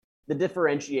the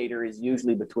differentiator is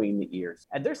usually between the ears.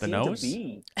 And there seems nose? to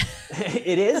be.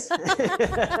 It is?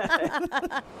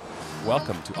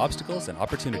 Welcome to Obstacles and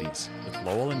Opportunities with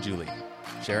Lowell and Julie.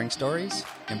 Sharing stories,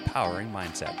 empowering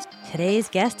mindsets. Today's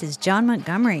guest is John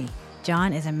Montgomery.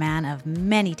 John is a man of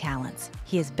many talents.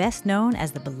 He is best known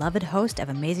as the beloved host of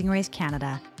Amazing Race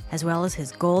Canada, as well as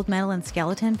his gold medal and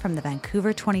skeleton from the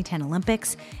Vancouver 2010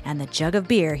 Olympics and the jug of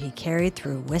beer he carried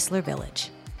through Whistler Village.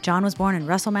 John was born in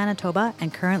Russell, Manitoba,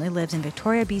 and currently lives in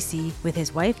Victoria, BC, with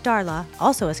his wife Darla,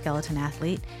 also a skeleton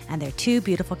athlete, and their two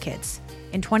beautiful kids.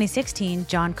 In 2016,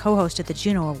 John co-hosted the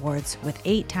Juno Awards with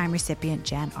 8-time recipient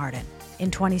Jan Arden.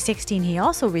 In 2016, he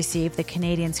also received the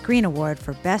Canadian Screen Award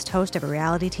for Best Host of a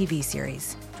Reality TV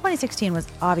Series. 2016 was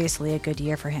obviously a good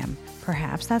year for him.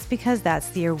 Perhaps that's because that's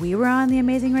the year we were on The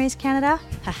Amazing Race Canada?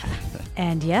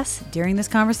 And yes, during this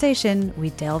conversation,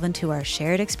 we delve into our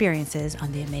shared experiences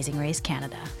on The Amazing Race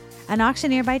Canada. An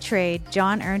auctioneer by trade,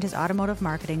 John earned his automotive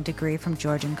marketing degree from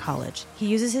Georgian College. He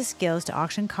uses his skills to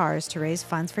auction cars to raise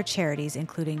funds for charities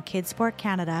including Kids Sport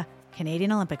Canada,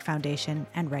 Canadian Olympic Foundation,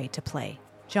 and Right to Play.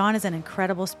 John is an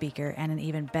incredible speaker and an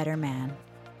even better man.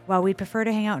 While we'd prefer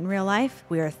to hang out in real life,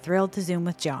 we are thrilled to Zoom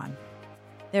with John.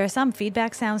 There are some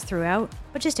feedback sounds throughout,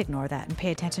 but just ignore that and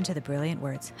pay attention to the brilliant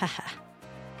words. Haha.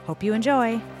 Hope you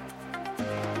enjoy.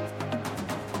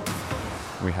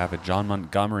 We have a John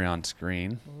Montgomery on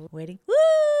screen. Waiting. Woo!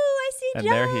 I see And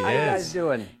John. there he How you is. guys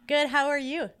doing? Good. How are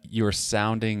you? You're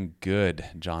sounding good,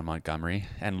 John Montgomery,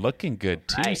 and looking good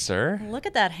too, Right. sir. Look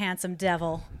at that handsome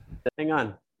devil. Hang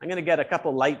on. I'm going to get a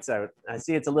couple lights out. I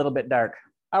see it's a little bit dark.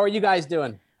 How are you guys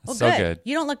doing? Well, So good.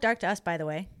 You don't look dark to us, by the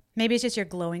way. Maybe it's just your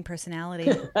glowing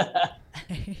personality.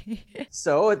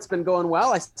 So it's been going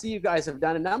well. I see you guys have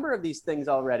done a number of these things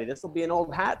already. This will be an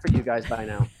old hat for you guys by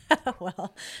now.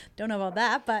 Well, don't know about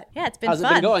that, but yeah, it's been How's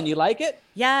fun. it been going? You like it?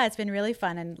 Yeah, it's been really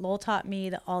fun. And Lowell taught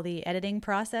me all the editing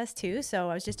process too. So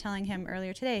I was just telling him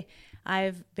earlier today,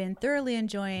 I've been thoroughly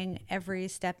enjoying every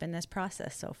step in this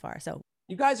process so far. So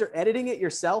You guys are editing it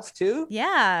yourself too?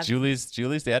 yeah, Julie's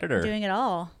the editor. doing it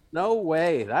all. No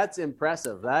way. That's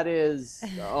impressive. That is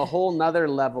a whole nother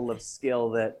level of skill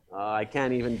that I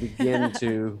can't even begin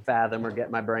to fathom or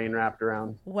get my brain wrapped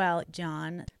around. Well,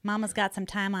 John, Mama's got some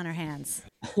time on her hands.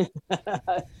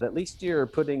 At least you're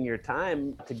putting your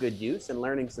time to good use and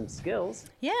learning some skills.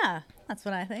 Yeah, that's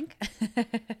what I think.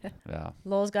 Yeah.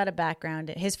 Lowell's got a background.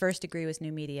 His first degree was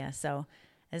new media. So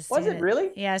Was soon it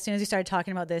really? Yeah, as soon as we started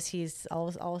talking about this, he's all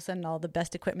of a sudden all the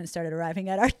best equipment started arriving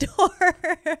at our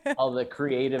door. All the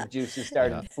creative juices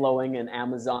started flowing, and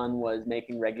Amazon was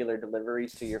making regular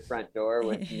deliveries to your front door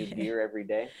with new gear every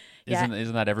day. Yeah.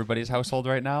 Isn't that everybody's household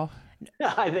right now?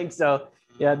 I think so.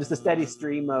 Yeah, just a steady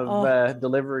stream of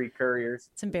delivery couriers.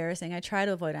 It's embarrassing. I try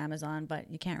to avoid Amazon, but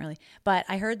you can't really. But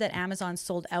I heard that Amazon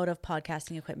sold out of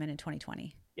podcasting equipment in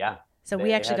 2020. Yeah. So we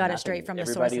They actually had got it nothing. straight from the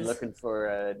Everybody sources. looking for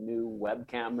a new web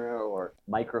camera or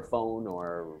microphone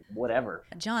or whatever.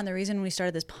 John, the reason we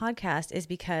started this podcast is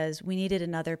because we needed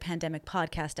another pandemic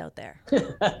podcast out there.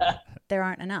 There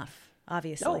aren't enough,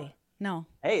 obviously. No.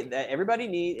 Hey, everybody I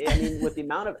mean, with the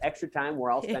amount of extra time we're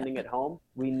all spending at home,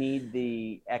 we need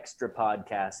the extra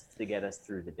podcasts to get us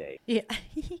through the day. Yeah.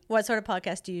 What sort of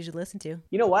podcast do you usually listen to?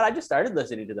 You know what? I just started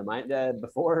listening to them.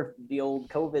 Before the old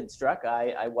COVID struck,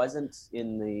 I wasn't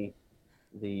in the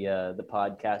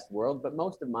podcast world, but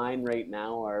most of mine right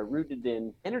now are rooted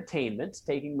in entertainment,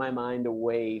 taking my mind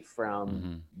away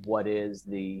from what is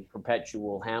the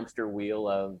perpetual hamster wheel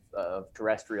of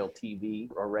terrestrial TV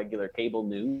or regular cable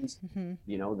news.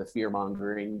 You know, the fear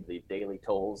mongering, the daily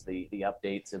tolls, the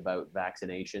updates about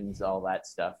vaccinations, all that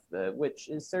stuff, which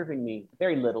is serving me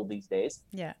very little these days.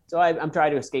 Yeah. So I'm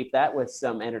trying to escape that with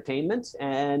some entertainment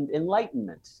and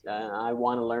enlightenment. I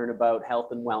want to learn about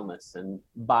health and wellness and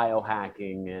biohacking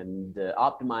and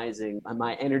optimizing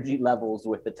my energy levels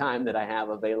with the time that I have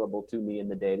available to me in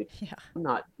the day. Yeah. I'm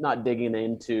not digging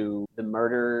into the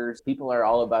murders. People are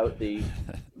all about the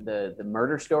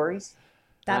murder stories.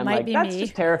 That I'm might like, be that's me.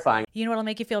 just terrifying. You know what'll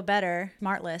make you feel better?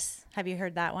 Smartless. Have you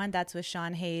heard that one? That's with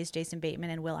Sean Hayes, Jason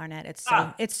Bateman, and Will Arnett. It's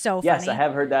so Yes, funny. I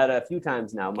have heard that a few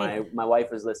times now. Okay. My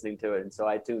wife was listening to it, and so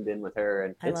I tuned in with her,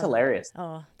 and I it's love it. hilarious.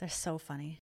 Oh, they're so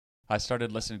funny. I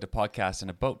started listening to podcasts in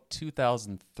about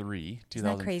 2003, Isn't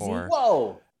that crazy? 2004.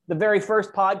 Whoa! The very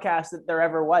first podcast that there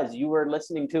ever was, you were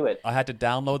listening to it. I had to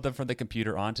download them from the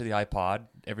computer onto the iPod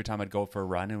every time I'd go for a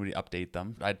run and we'd update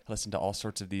them. I'd listen to all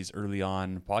sorts of these early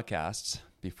on podcasts.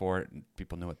 before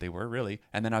people knew what they were really.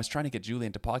 And then I was trying to get Julie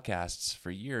into podcasts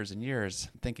for years and years,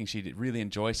 thinking she'd really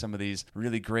enjoy some of these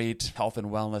really great health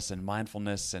and wellness and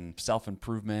mindfulness and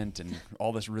self-improvement and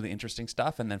all this really interesting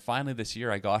stuff. And then finally this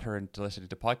year I got her into listening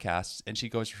to podcasts, and she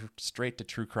goes straight to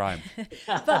true crime.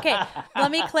 Okay,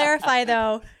 let me clarify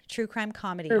though. True crime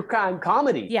comedy. True crime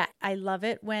comedy. Yeah, I love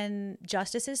it when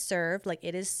justice is served, like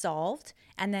it is solved.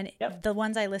 And then the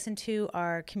ones I listen to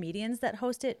are comedians that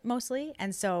host it mostly.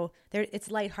 And so it's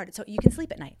lighthearted. So you can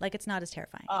sleep at night. Like it's not as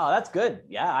terrifying. Oh, that's good.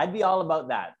 Yeah, I'd be all about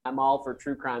that. I'm all for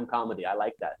true crime comedy. I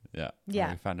like that. Yeah.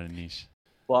 Yeah. We found a niche.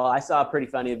 Well, I saw a pretty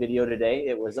funny video today.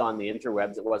 It was on the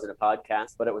interwebs. It wasn't a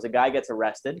podcast, but it was a guy gets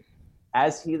arrested.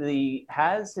 As he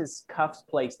has his cuffs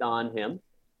placed on him,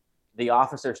 the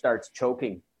officer starts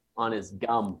choking on his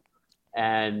gum,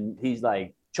 and he's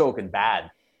like choking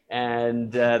bad.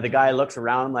 And the guy looks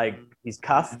around like he's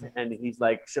cuffed, and he's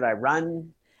like, should I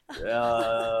run?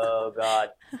 Oh, God.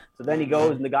 So then he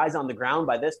goes, and the guy's on the ground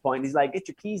by this point. He's like, get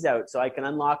your keys out so I can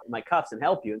unlock my cuffs and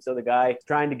help you. And so the guy's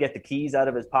trying to get the keys out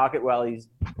of his pocket while he's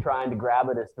trying to grab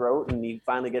at his throat, and he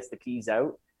finally gets the keys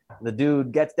out. The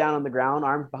dude gets down on the ground,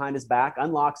 arms behind his back,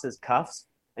 unlocks his cuffs,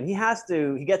 and he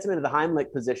gets him into the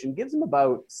Heimlich position, gives him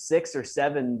about 6 or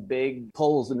 7 big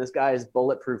pulls, and this guy's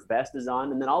bulletproof vest is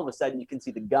on. And then all of a sudden you can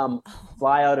see the gum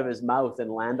fly out of his mouth and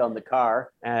land on the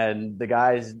car. And the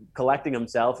guy's collecting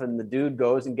himself, and the dude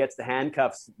goes and gets the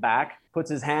handcuffs back, puts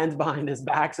his hands behind his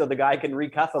back so the guy can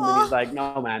recuff him. And he's like,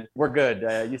 no, man, we're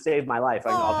good. You saved my life.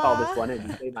 I'll call this one in.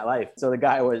 You saved my life. So the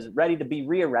guy was ready to be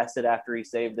rearrested after he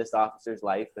saved this officer's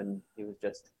life. And he was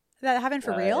just... That happened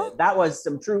for real? That was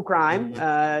some true crime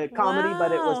comedy,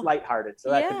 but it was lighthearted, so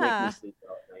that could make me sleep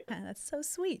all night. That's so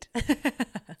sweet.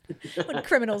 When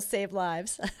criminals save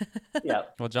lives. Yeah.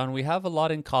 Well, John, we have a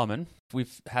lot in common.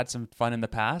 We've had some fun in the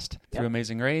past through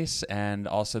Amazing Race, and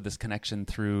also this connection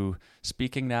through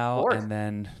speaking now, and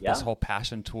then this whole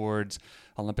passion towards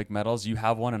Olympic medals. You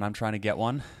have one, and I'm trying to get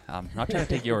one. I'm not trying to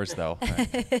take yours, though.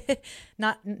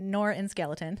 Nor in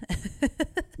skeleton.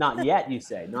 Not yet, you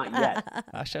say. Not yet.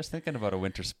 Actually, I was thinking about a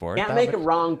winter sport. Can't make a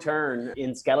wrong turn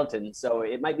in skeleton, so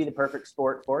it might be the perfect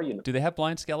sport for you. Do they have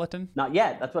blind skeleton? Not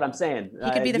yet. That's what I'm saying.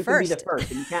 He could be the first. You can be the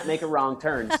first, and you can't make a wrong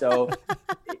turn. So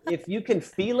if you can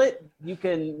feel it, you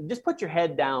can just put your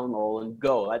head down, Lowell, and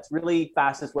go. That's really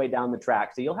fastest way down the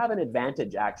track. So you'll have an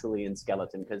advantage actually in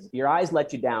skeleton because your eyes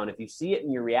let you down. If you see it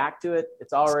and you react to it,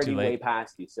 it's already way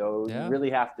past you. So you really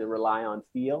have to rely on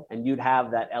feel, and you'd have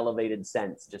that elevated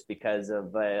sense just because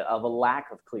of a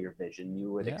lack of clear vision.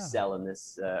 You would excel in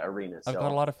this arena. I've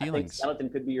got a lot of I think feelings. skeleton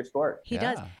could be your sport. He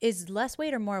does. Is less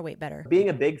weight or more weight better? Being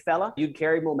a big fella, you'd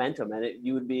carry momentum, and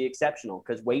you would be exceptional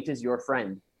because weight is your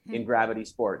friend in gravity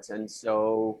sports. And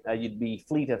so you'd be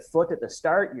fleet of foot at the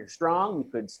start. You're strong. You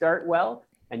could start well,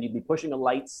 and you'd be pushing a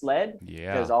light sled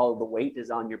because all the weight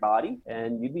is on your body,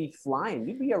 and you'd be flying.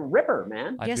 You'd be a ripper,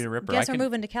 man. I'd be a ripper. Guess we're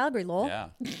moving to Calgary, Lowell. Yeah.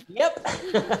 Yep.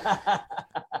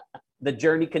 The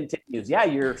journey continues. Yeah,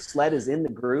 your sled is in the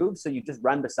groove, so you just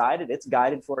run beside it. It's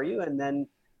guided for you, and then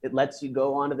it lets you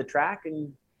go onto the track,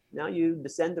 and now you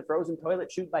descend the frozen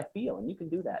toilet chute by feel, and you can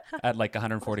do that. At like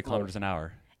 140 kilometers an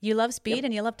hour. You love speed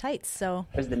and you love tights, so.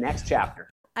 There's the next chapter.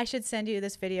 I should send you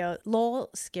this video.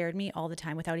 Lowell scared me all the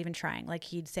time without even trying. Like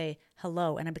he'd say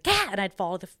hello, and I'd be and I'd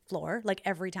fall to the floor like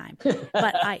every time. But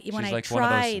when I like tried, one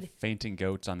of those fainting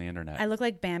goats on the internet. I look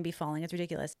like Bambi falling. It's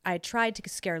ridiculous. I tried to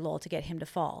scare Lowell to get him to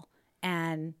fall,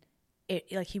 and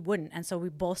he wouldn't. And so we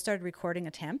both started recording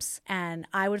attempts, and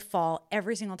I would fall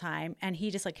every single time, and he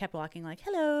just like kept walking like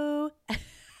hello.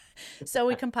 So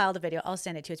we compiled a video. I'll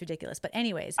send it to you. It's ridiculous. But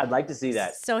anyways. I'd like to see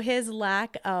that. So his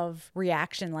lack of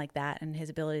reaction like that and his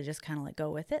ability to just kind of like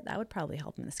go with it, that would probably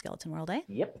help in the skeleton world, eh?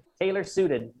 Yep. Tailor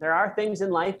suited. There are things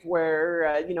in life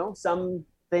where, some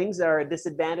things are a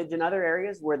disadvantage in other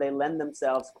areas where they lend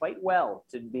themselves quite well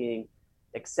to being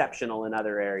exceptional in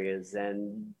other areas,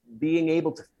 and being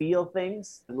able to feel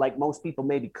things like most people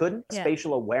maybe couldn't.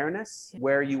 Spatial awareness,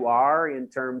 where you are in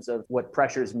terms of what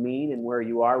pressures mean and where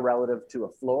you are relative to a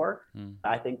floor.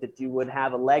 I think that you would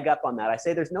have a leg up on that. I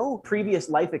say there's no previous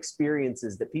life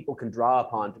experiences that people can draw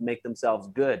upon to make themselves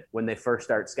good when they first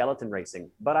start skeleton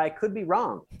racing, but I could be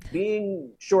wrong.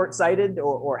 Being short-sighted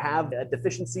or have a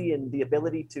deficiency in the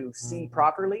ability to see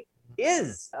properly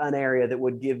is an area that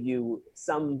would give you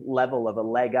some level of a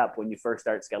leg up when you first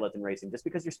start skeleton racing, just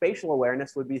because your spatial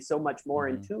awareness would be so much more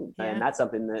in tune. And that's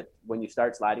something that when you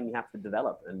start sliding, you have to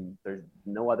develop. And there's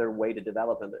no other way to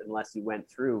develop it unless you went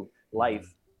through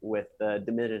life with a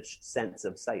diminished sense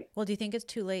of sight. Well, do you think it's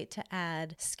too late to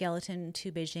add skeleton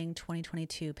to Beijing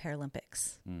 2022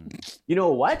 Paralympics? You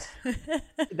know what?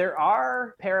 There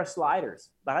are parasliders,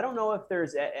 but I don't know if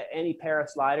there's any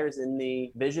parasliders in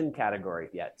the vision category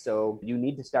yet. So you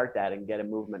need to start that and get a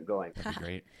movement going. That'd be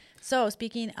great. So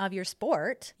speaking of your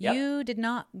sport, Yep. you did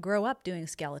not grow up doing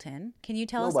skeleton. Can you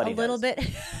tell Nobody us a little does.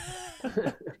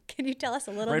 bit? Can you tell us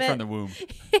a little Right bit? from the womb.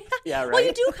 Yeah, right. Well,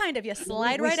 you do kind of. You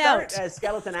slide we right start out. as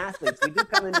skeleton athletes. We do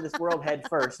come into this world head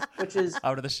first, which is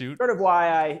Out of the chute. sort of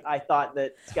why I thought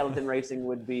that skeleton racing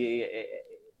would be,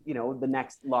 the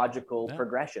next logical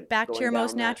progression. Back to going your down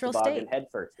most that natural toboggan state. head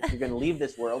first. If you're going to leave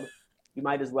this world, you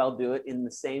might as well do it in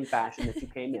the same fashion that you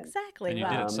came in. Exactly. And you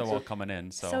Wow. did it so so- well coming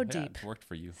in. So, So yeah, deep. it worked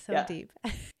for you. So Yeah. deep.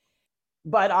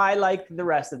 But I, like the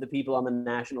rest of the people on the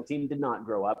national team, did not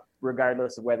grow up,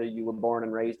 regardless of whether you were born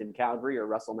and raised in Calgary or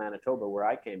Russell, Manitoba, where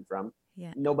I came from.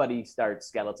 Yeah. Nobody starts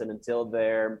skeleton until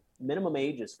their minimum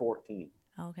age is 14.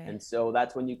 Okay. And so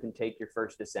that's when you can take your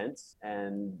first descents,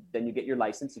 and then you get your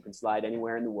license. You can slide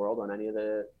anywhere in the world on any of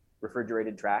the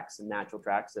refrigerated tracks and natural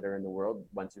tracks that are in the world.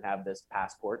 Once you have this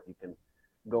passport, you can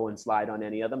go and slide on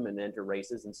any of them and enter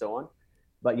races and so on.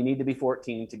 But you need to be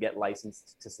 14 to get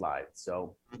licensed to slide.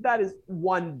 So that is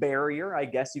one barrier, I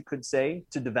guess you could say,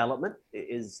 to development,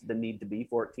 is the need to be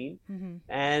 14. Mm-hmm.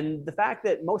 And the fact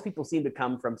that most people seem to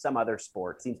come from some other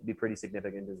sport seems to be pretty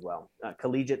significant as well.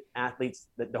 Collegiate athletes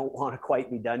that don't want to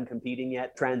quite be done competing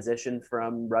yet transition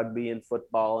from rugby and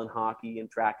football and hockey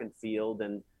and track and field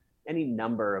and any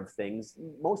number of things.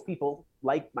 Most people,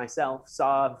 like myself,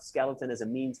 saw skeleton as a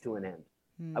means to an end.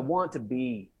 I want to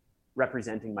be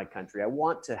representing my country. I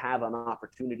want to have an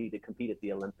opportunity to compete at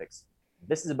the Olympics.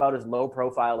 This is about as low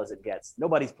profile as it gets.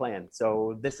 Nobody's playing.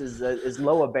 So this is as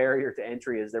low a barrier to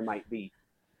entry as there might be.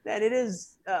 And it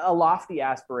is a lofty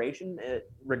aspiration,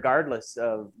 regardless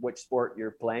of which sport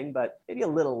you're playing, but maybe a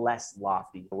little less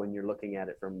lofty when you're looking at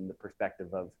it from the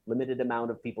perspective of limited amount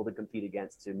of people to compete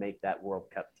against to make that World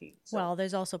Cup team. So, Well,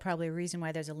 there's also probably a reason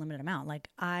why there's a limited amount. Like,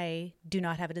 I do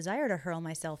not have a desire to hurl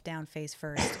myself down face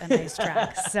first a nice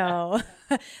track. So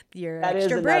you're that is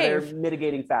extra another brave.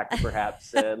 mitigating factor,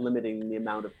 perhaps, limiting the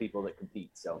amount of people that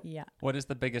compete. So Yeah. What is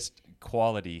the biggest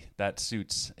quality that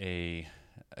suits a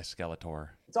Skeletor?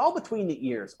 it's all between the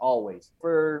ears, always.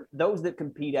 For those that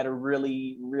compete at a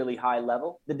really, really high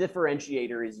level, the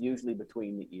differentiator is usually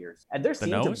between the ears. And there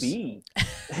seems nose? to be.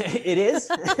 It is.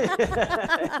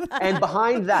 And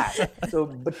behind that. So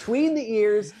between the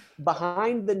ears,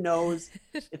 behind the nose,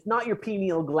 it's not your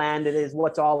pineal gland. It is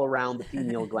what's all around the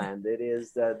pineal gland. It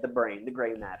is the brain, the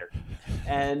gray matter.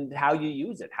 And how you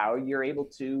use it, how you're able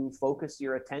to focus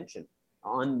your attention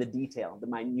on the detail, the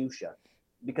minutia.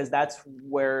 Because that's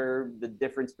where the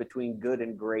difference between good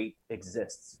and great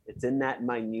exists. It's in that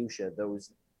minutia,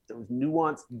 those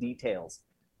nuanced details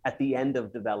at the end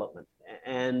of development.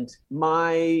 And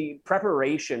my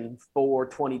preparation for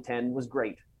 2010 was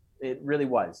great. It really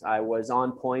was. I was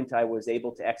on point. I was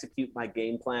able to execute my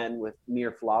game plan with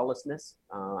near flawlessness.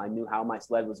 I knew how my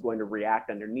sled was going to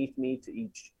react underneath me to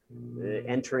each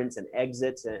entrance and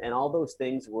exits, and all those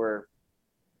things were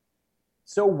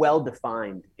so well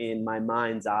defined in my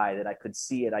mind's eye that I could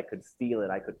see it, I could feel it,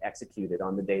 I could execute it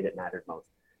on the day that mattered most.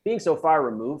 Being so far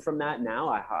removed from that now,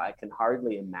 I can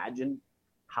hardly imagine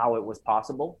how it was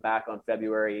possible back on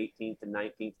February 18th and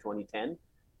 19th, 2010.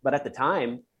 But at the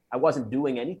time, I wasn't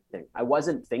doing anything. I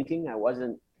wasn't thinking. I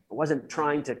wasn't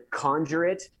trying to conjure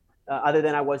it, other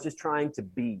than I was just trying to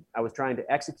be. I was trying to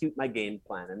execute my game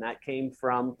plan, and that came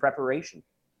from preparation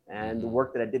and the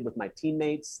work that I did with my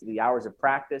teammates, the hours of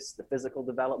practice, the physical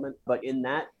development. But in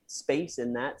that space,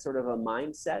 in that sort of a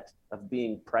mindset of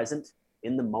being present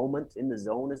in the moment, in the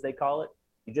zone, as they call it,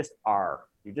 you just are.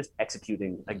 You're just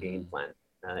executing a game plan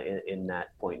in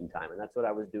that point in time. And that's what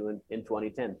I was doing in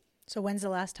 2010. So when's the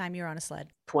last time you were on a sled?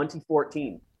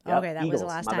 2014. Yep, Okay, that was the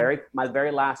last time. My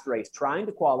very last race, trying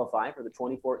to qualify for the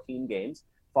 2014 games,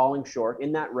 falling short.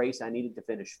 In that race, I needed to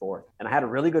finish fourth. And I had a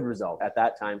really good result at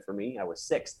that time for me. I was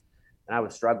sixth. And I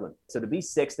was struggling. So to be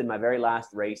sixth in my very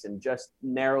last race and just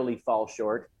narrowly fall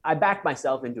short, I backed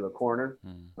myself into a corner.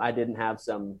 I didn't have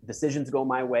some decisions go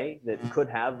my way that could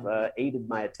have aided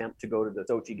my attempt to go to the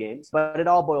Sochi Games. But it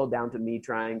all boiled down to me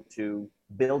trying to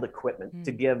build equipment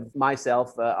to give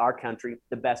myself, our country,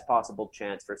 the best possible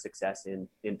chance for success in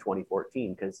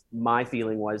 2014. Because my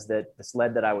feeling was that the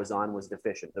sled that I was on was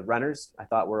deficient. The runners I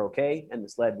thought were okay, and the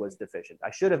sled was deficient.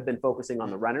 I should have been focusing on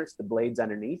the runners, the blades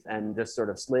underneath, and just sort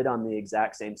of slid on the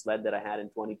exact same sled that I had in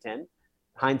 2010.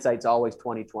 Hindsight's always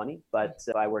 2020, but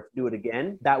if I were to do it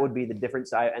again, that would be the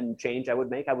difference and change I would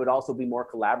make. I would also be more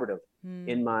collaborative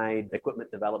in my equipment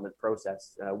development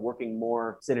process, working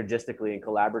more synergistically and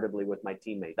collaboratively with my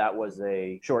teammates. That was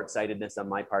a short-sightedness on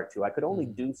my part too. I could only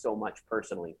do so much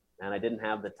personally, and I didn't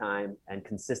have the time and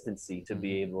consistency to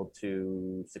be able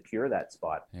to secure that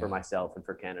spot for myself and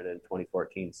for Canada in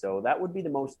 2014. So that would be the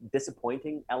most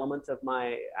disappointing element of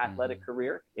my athletic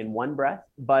career in one breath,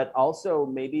 but also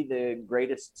maybe the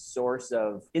greatest source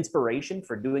of inspiration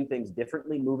for doing things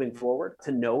differently moving forward,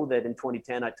 to know that in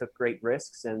 2010 I took great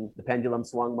risks and the pendulum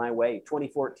swung my way.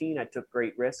 2014 I took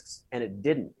great risks and it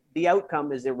didn't. The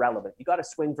outcome is irrelevant. You got to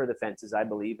swing for the fences, I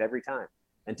believe, every time,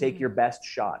 and take your best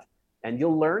shot. And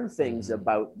you'll learn things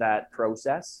about that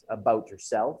process, about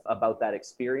yourself, about that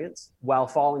experience, while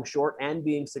falling short and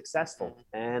being successful.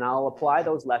 And I'll apply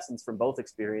those lessons from both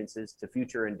experiences to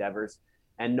future endeavors,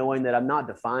 and knowing that I'm not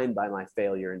defined by my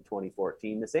failure in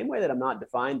 2014, the same way that I'm not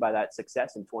defined by that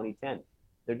success in 2010.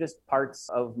 They're just parts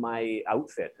of my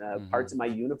outfit, parts of my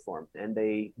uniform, and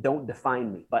they don't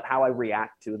define me. But how I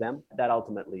react to them, that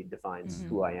ultimately defines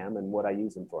who I am and what I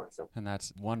use them for. So, and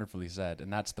that's wonderfully said.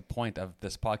 And that's the point of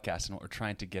this podcast, and what we're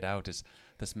trying to get out is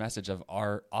this message of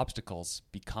our obstacles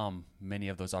become many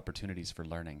of those opportunities for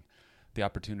learning, the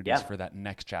opportunities for that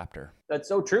next chapter. That's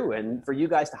so true. And for you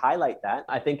guys to highlight that,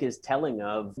 I think is telling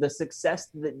of the success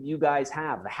that you guys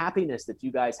have, the happiness that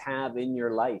you guys have in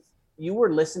your life. You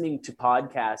were listening to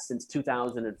podcasts since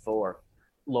 2004,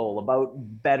 Lowell, about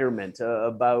betterment,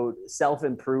 about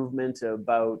self-improvement,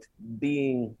 about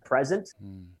being present,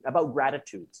 about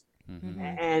gratitudes.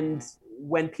 And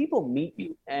when people meet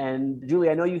you, and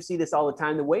Julie, I know you see this all the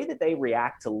time, the way that they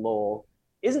react to Lowell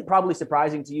isn't probably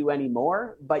surprising to you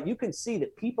anymore, but you can see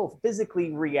that people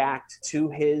physically react to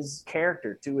his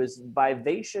character, to his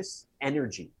vivacious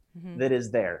energy that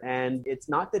is there. And it's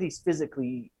not that he's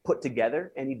physically put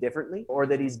together any differently or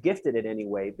that he's gifted in any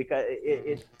way, because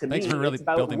to Thanks me, for really it's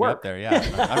about building work. me up there.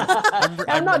 Yeah.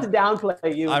 I'm not to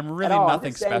downplay you. I'm really at all. nothing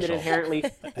I'm just saying special. That inherently,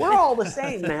 we're all the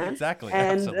same, man. Exactly.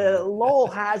 And Absolutely. Lowell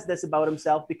has this about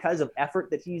himself because of effort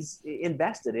that he's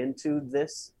invested into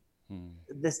this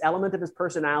element of his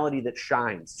personality that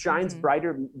shines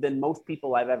brighter than most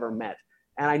people I've ever met.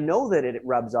 And I know that it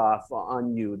rubs off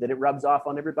on you, that it rubs off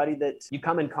on everybody that you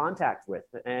come in contact with.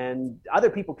 And other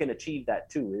people can achieve that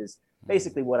too, is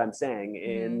basically what I'm saying,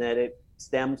 in that it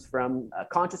stems from a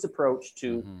conscious approach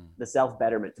to the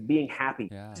self-betterment, to being happy,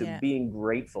 to being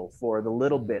grateful for the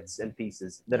little bits and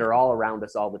pieces that are all around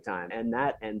us all the time. And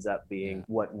that ends up being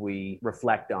what we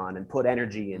reflect on and put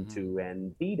energy into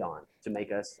and feed on to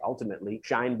make us ultimately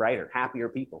shine brighter, happier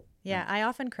people. Yeah, I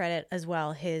often credit as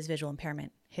well his visual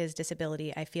impairment. His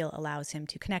disability, I feel, allows him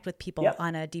to connect with people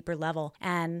on a deeper level.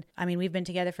 And I mean, we've been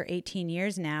together for 18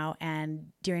 years now. And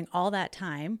during all that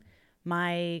time,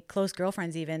 my close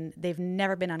girlfriends even, they've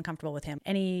never been uncomfortable with him.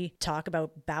 Any talk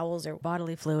about bowels or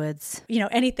bodily fluids,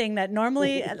 anything that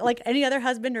normally like any other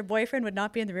husband or boyfriend would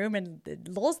not be in the room, and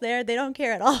Lowell's there, they don't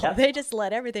care at all. They just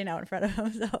let everything out in front of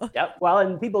him. So. Well,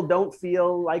 and people don't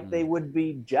feel like they would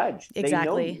be judged.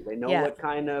 Exactly. They know what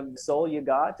kind of soul you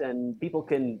got, and people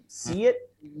can see it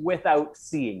without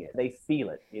seeing it. They feel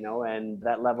it, and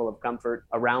that level of comfort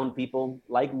around people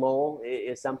like Lowell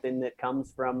is something that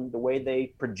comes from the way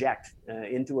they project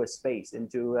into a space,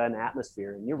 into an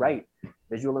atmosphere. And you're right.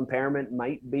 Visual impairment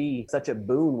might be such a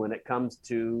boon when it comes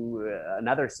to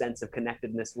another sense of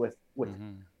connectedness with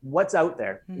what's out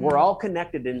there. We're all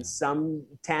connected in some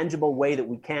tangible way that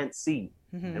we can't see.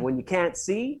 And when you can't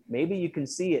see, maybe you can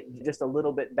see it just a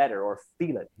little bit better or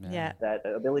feel it. That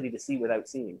ability to see without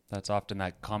seeing. That's often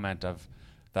that comment of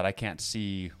that I can't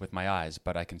see with my eyes,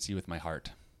 but I can see with my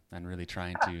heart. And really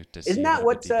trying to see. Isn't that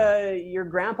what your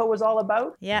grandpa was all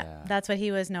about? Yeah, that's what he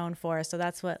was known for. So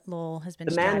that's what Lowell has been.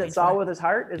 The man that saw with his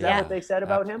heart. Is that what they said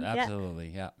about him?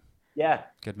 Absolutely. Yeah.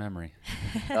 Good memory.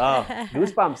 Oh,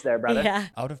 goosebumps there, brother. Yeah.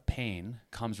 Out of pain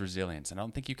comes resilience. And I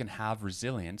don't think you can have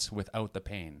resilience without the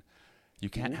pain. You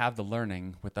can't have the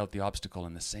learning without the obstacle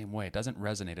in the same way. It doesn't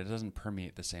resonate. It doesn't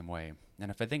permeate the same way.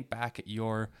 And if I think back at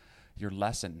your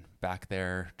lesson back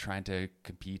there, trying to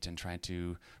compete and trying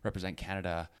to represent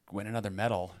Canada, win another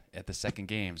medal at the second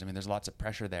games. I mean, there's lots of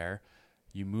pressure there.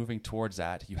 You moving towards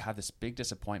that, you have this big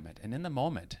disappointment. And in the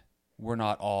moment, we're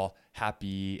not all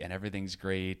happy and everything's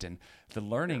great. And the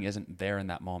learning isn't there in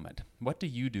that moment. What do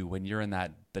you do when you're in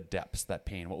the depths, that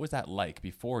pain? What was that like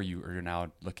before you're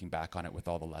now looking back on it with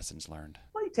all the lessons learned?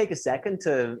 Well, you take a second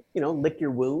to, lick your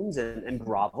wounds and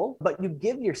grovel, but you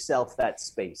give yourself that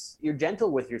space. You're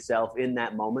gentle with yourself in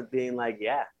that moment, being like,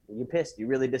 yeah, you're pissed. You're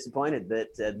really disappointed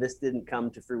that this didn't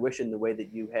come to fruition the way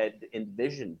that you had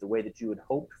envisioned, the way that you had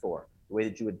hoped for. the way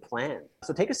that you would plan.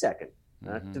 So take a second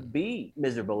to be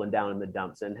miserable and down in the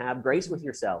dumps, and have grace with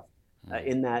yourself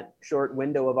in that short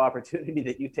window of opportunity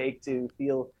that you take to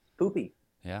feel poopy.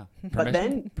 Yeah. But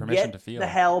then get to feel the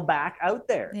hell back out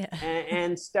there Yeah.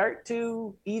 and start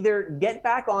to either get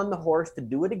back on the horse to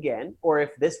do it again, or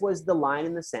if this was the line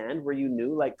in the sand where you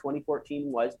knew like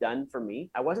 2014 was done for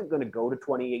me, I wasn't going to go to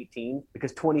 2018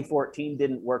 because 2014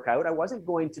 didn't work out. I wasn't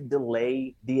going to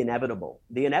delay the inevitable.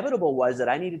 The inevitable was that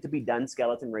I needed to be done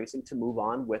skeleton racing to move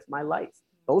on with my life,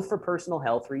 both for personal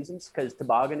health reasons, because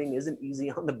tobogganing isn't easy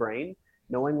on the brain.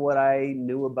 Knowing what I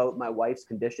knew about my wife's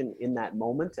condition in that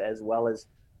moment, as well as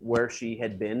where she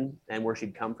had been and where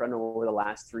she'd come from over the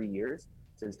last 3 years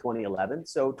since 2011.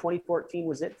 So 2014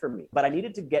 was it for me. But I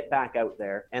needed to get back out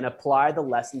there and apply the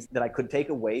lessons that I could take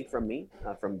away from me,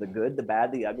 from the good, the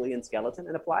bad, the ugly, and skeleton,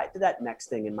 and apply it to that next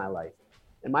thing in my life.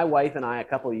 And my wife and I, a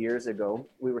couple of years ago,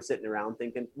 we were sitting around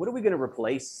thinking, what are we going to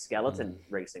replace skeleton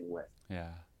racing with?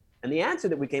 Yeah. And the answer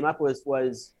that we came up with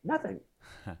was nothing.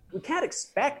 We can't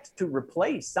expect to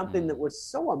replace something that was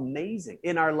so amazing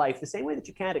in our life, the same way that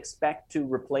you can't expect to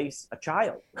replace a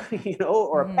child,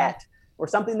 or a pet, or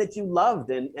something that you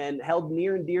loved and held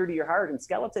near and dear to your heart. And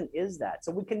skeleton is that.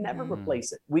 So we can never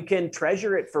replace it. We can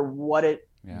treasure it for what it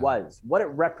was, what it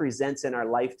represents in our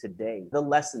life today, the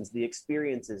lessons, the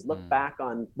experiences, look back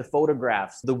on the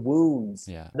photographs, the wounds,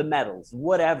 the medals,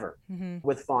 whatever,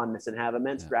 with fondness, and have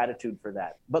immense gratitude for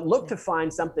that. But look to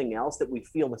find something else that we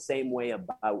feel the same way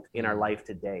about in our life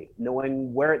today,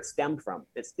 knowing where it stemmed from.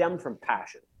 It stemmed from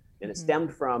passion. And it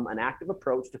stemmed from an active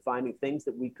approach to finding things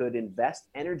that we could invest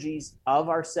energies of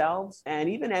ourselves and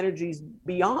even energies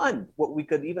beyond what we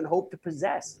could even hope to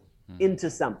possess into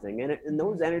something. And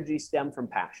those energies stem from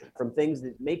passion, from things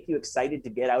that make you excited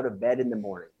to get out of bed in the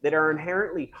morning, that are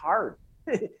inherently hard.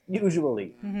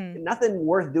 Usually nothing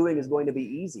worth doing is going to be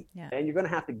easy, and you're going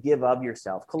to have to give of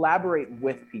yourself, collaborate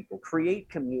with people, create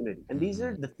community. And these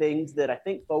are the things that I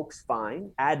think folks find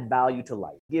add value to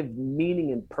life, give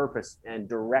meaning and purpose and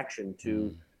direction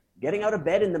to getting out of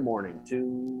bed in the morning,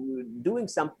 to doing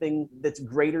something that's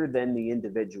greater than the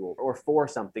individual, or for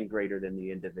something greater than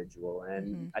the individual.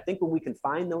 And I think when we can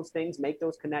find those things, make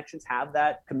those connections, have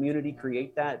that community,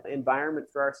 create that environment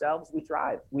for ourselves, we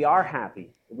thrive. We are happy.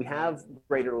 We have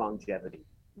greater longevity.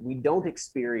 We don't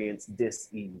experience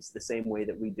dis-ease the same way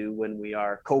that we do when we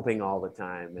are coping all the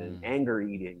time and anger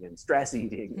eating and stress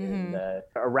eating and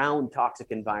around toxic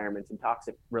environments and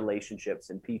toxic relationships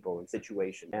and people and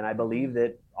situations. And I believe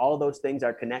that all of those things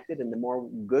are connected, and the more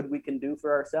good we can do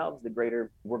for ourselves, the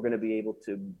greater we're going to be able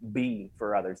to be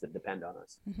for others that depend on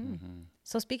us.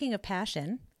 So speaking of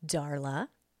passion, Darla,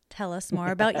 tell us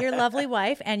more about your lovely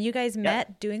wife. And you guys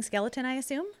met doing skeleton, I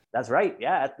assume? That's right.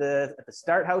 Yeah, at the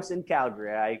Start House in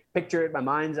Calgary. I picture it in my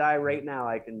mind's eye right now.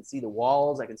 I can see the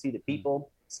walls. I can see the people,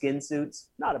 skin suits.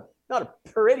 Not a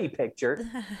pretty picture,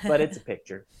 but it's a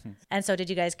picture. And so did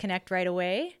you guys connect right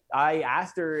away? I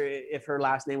asked her if her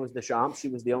last name was Deschamps. She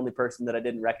was the only person that I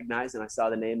didn't recognize, and I saw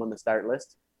the name on the start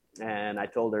list. And I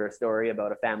told her a story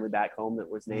about a family back home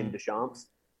that was named Deschamps,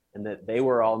 and that they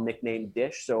were all nicknamed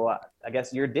Dish. So I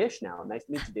guess you're Dish now. Nice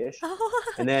to meet you, Dish.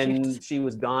 And then she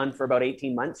was gone for about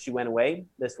 18 months. She went away.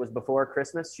 This was before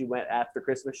Christmas. After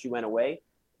Christmas, she went away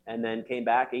and then came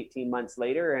back 18 months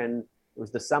later. And it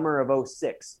was the summer of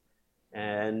 2006.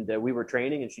 And we were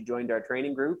training, and she joined our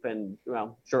training group. And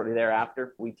shortly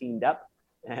thereafter, we teamed up.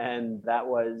 And that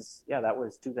was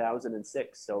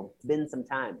 2006. So it's been some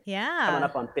time. Yeah. Coming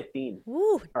up on 15.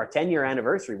 Woo. Our 10-year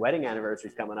wedding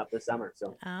anniversary is coming up this summer.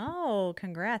 So. Oh,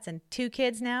 congrats. And 2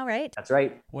 kids now, right? That's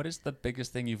right. What is the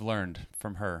biggest thing you've learned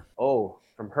from her? Oh,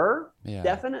 from her? Yeah.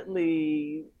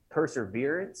 Definitely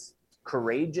perseverance,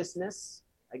 courageousness,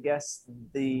 I guess,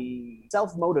 the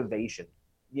self-motivation.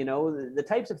 The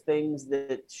types of things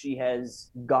that she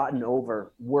has gotten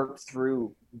over, worked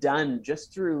through, done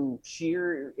just through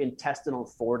sheer intestinal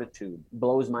fortitude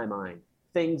blows my mind.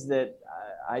 Things that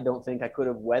I don't think I could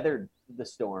have weathered the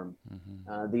storm,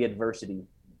 the adversity,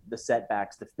 the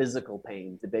setbacks, the physical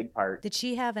pain, the big part. Did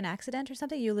she have an accident or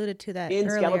something? You alluded to that in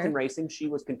earlier. Skeleton racing, she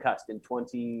was concussed in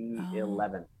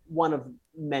 2011. One of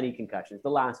many concussions. The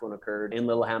last one occurred in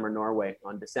Lillehammer, Norway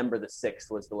on December the 6th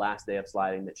was the last day of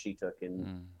sliding that she took in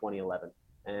 2011.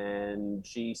 And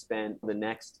she spent the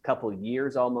next couple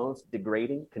years almost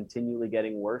degrading, continually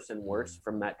getting worse and worse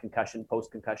from that concussion,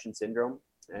 post-concussion syndrome.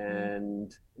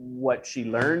 And what she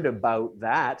learned about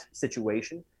that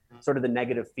situation, sort of the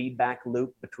negative feedback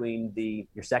loop between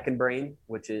your second brain,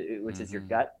 which is your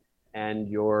gut, and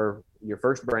your your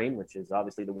first brain, which is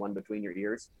obviously the one between your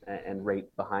ears and right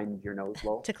behind your nose,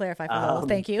 Lowell. To clarify for Lowell,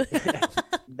 thank you.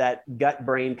 That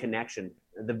gut-brain connection,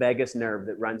 the vagus nerve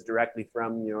that runs directly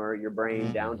from your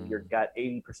brain down to your gut.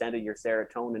 80% of your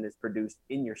serotonin is produced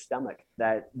in your stomach.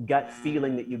 That gut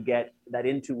feeling that you get, that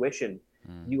intuition,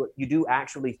 you do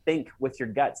actually think with your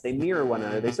guts. They mirror one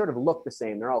another. They sort of look the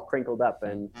same. They're all crinkled up,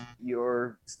 and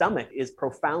your stomach is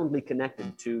profoundly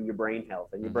connected to your brain health,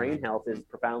 and your brain health is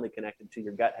profoundly connected to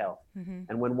your gut health.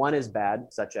 And when one is bad,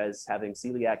 such as having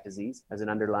celiac disease as an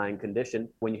underlying condition,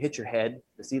 when you hit your head,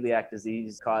 the celiac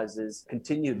disease causes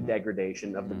continued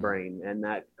degradation of the brain, and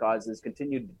that causes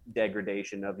continued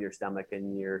degradation of your stomach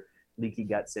and your leaky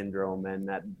gut syndrome and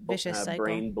that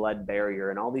brain blood barrier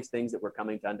and all these things that we're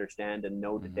coming to understand and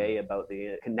know today about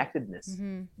the connectedness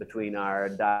between our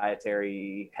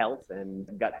dietary health and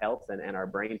gut health and our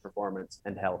brain performance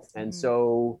and health. And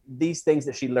so these things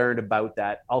that she learned about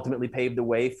that ultimately paved the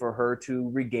way for her to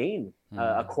regain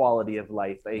a quality of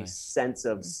life, a sense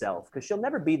of self, because she'll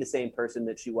never be the same person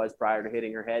that she was prior to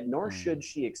hitting her head, nor should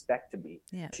she expect to be.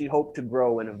 She hoped to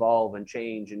grow and evolve and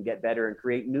change and get better and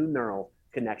create new neural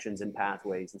connections and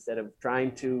pathways. Instead of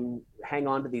trying to hang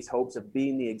on to these hopes of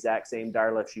being the exact same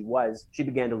Darla she was, she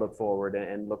began to look forward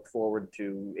and looked forward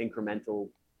to incremental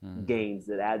gains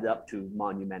that add up to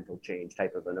monumental change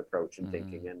type of an approach and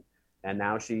thinking. And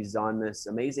now she's on this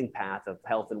amazing path of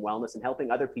health and wellness and helping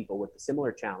other people with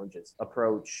similar challenges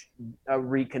approach a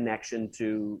reconnection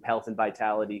to health and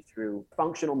vitality through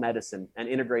functional medicine and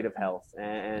integrative health.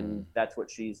 And that's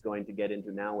what she's going to get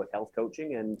into now with health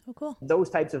coaching. And those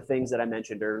types of things that I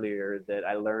mentioned earlier that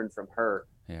I learned from her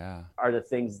are the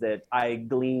things that I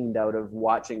gleaned out of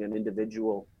watching an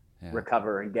individual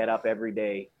recover and get up every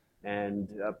day and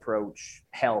approach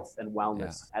health and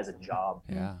wellness as a job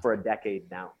for a decade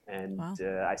now. And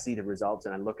I see the results,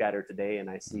 and I look at her today and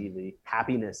I see the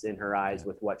happiness in her eyes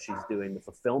with what she's doing, the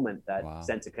fulfillment, that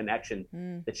sense of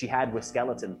connection that she had with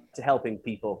Skeleton to helping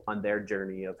people on their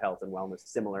journey of health and wellness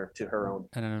similar to her own.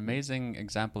 And an amazing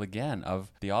example again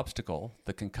of the obstacle,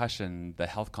 the concussion, the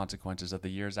health consequences of the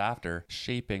years after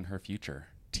shaping her future,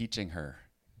 teaching her,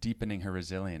 deepening her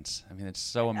resilience. I mean, it's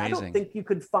so amazing. I don't think you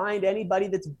could find anybody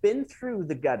that's been through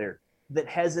the gutter that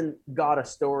hasn't got a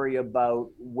story about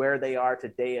where they are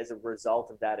today as a result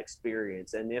of that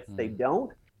experience. And if they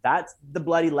don't, that's the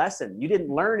bloody lesson. You didn't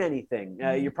learn anything.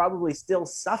 You're probably still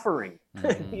suffering.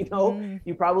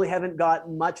 You probably haven't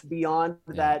got much beyond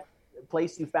that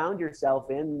place you found yourself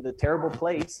in, the terrible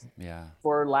place,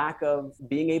 for lack of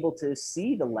being able to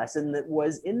see the lesson that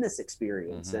was in this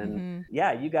experience. And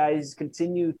you guys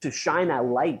continue to shine a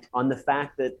light on the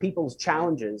fact that people's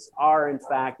challenges are in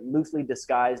fact loosely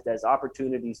disguised as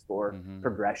opportunities for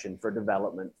progression, for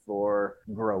development, for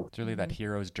growth. It's really that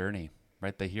hero's journey.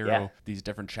 Right? The hero, these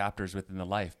different chapters within the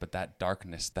life, but that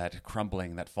darkness, that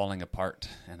crumbling, that falling apart.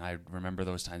 And I remember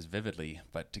those times vividly,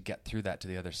 but to get through that to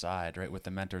the other side, right? With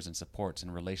the mentors and supports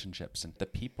and relationships and the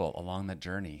people along that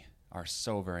journey are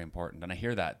so very important. And I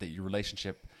hear that your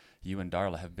relationship, you and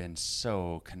Darla have been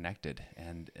so connected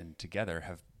and together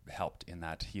have helped in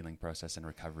that healing process and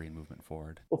recovery and movement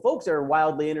forward. Well, folks are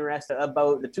wildly interested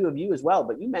about the two of you as well,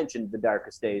 but you mentioned the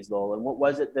darkest days, Lowell, and what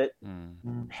was it that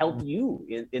helped you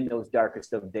in those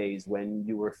darkest of days when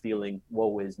you were feeling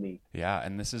woe is me? Yeah,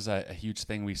 and this is a huge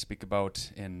thing we speak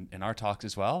about in our talks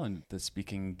as well, and the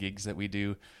speaking gigs that we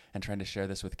do, and trying to share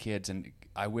this with kids. And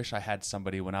I wish I had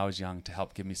somebody when I was young to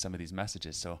help give me some of these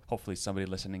messages. So hopefully somebody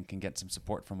listening can get some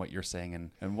support from what you're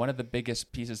saying. And one of the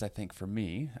biggest pieces, I think, for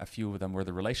me, a few of them were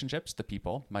the relationships, the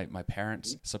people, my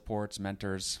parents, supports,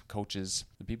 mentors, coaches,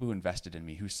 the people who invested in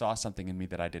me, who saw something in me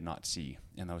that I did not see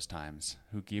in those times,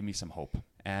 who gave me some hope.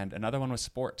 And another one was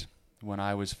sport. When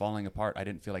I was falling apart, I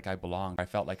didn't feel like I belonged. I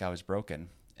felt like I was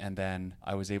broken. And then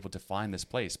I was able to find this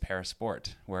place,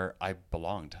 Parasport, where I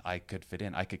belonged. I could fit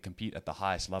in. I could compete at the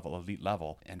highest level, elite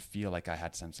level, and feel like I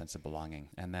had some sense of belonging.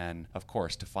 And then, of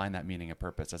course, to find that meaning and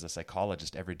purpose as a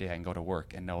psychologist, every day I can go to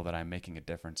work and know that I'm making a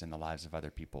difference in the lives of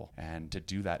other people. And to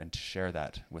do that and to share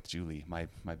that with Julie, my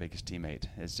biggest teammate,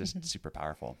 is just super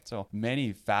powerful. So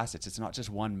many facets. It's not just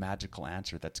one magical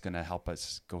answer that's going to help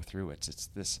us go through it. It's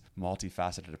this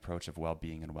multifaceted approach of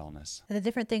well-being and wellness. And the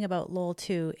different thing about Lowell,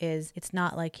 too, is it's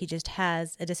not like he just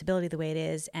has a disability the way it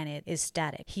is and it is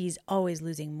static. He's always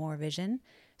losing more vision.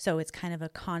 So it's kind of a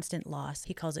constant loss.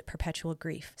 He calls it perpetual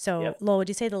grief. So Lowell, would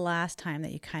you say the last time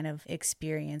that you kind of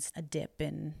experienced a dip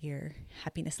in your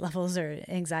happiness levels or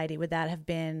anxiety, would that have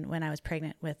been when I was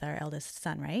pregnant with our eldest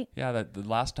son, right? Yeah, the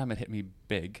last time it hit me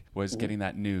big was getting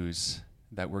that news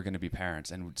that we're going to be parents,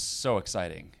 and it's so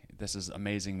exciting. this is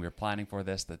amazing. We were planning for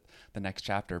this, the next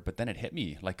chapter. But then it hit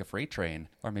me like a freight train,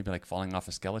 or maybe like falling off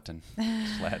a skeleton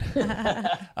sled,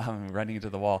 running into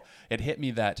the wall. It hit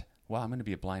me that, wow, I'm going to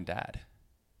be a blind dad.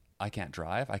 I can't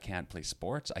drive. I can't play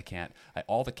sports.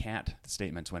 All the can't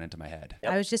statements went into my head.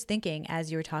 Yep. I was just thinking,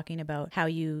 as you were talking about how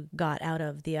you got out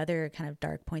of the other kind of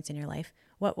dark points in your life,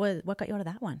 what got you out of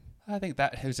that one? I think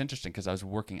that it was interesting because I was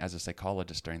working as a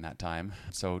psychologist during that time.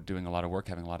 So doing a lot of work,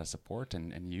 having a lot of support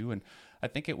and I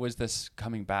think it was this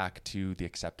coming back to the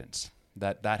acceptance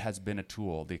that has been a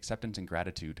tool. The acceptance and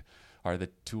gratitude are the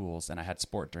tools. And I had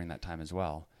sport during that time as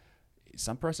well.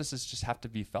 Some processes just have to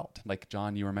be felt. Like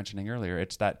John, you were mentioning earlier,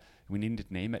 it's that we need to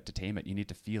name it to tame it. You need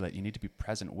to feel it. You need to be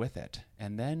present with it.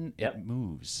 And then it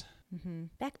moves. Mm-hmm.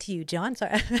 Back to you, John.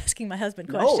 Sorry, I'm asking my husband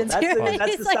questions here.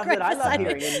 That's the stuff that I love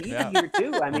hearing. And me here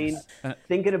too. I mean,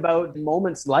 thinking about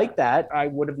moments like that, I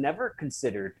would have never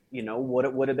considered, what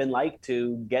it would have been like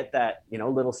to get that,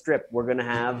 little strip. We're going to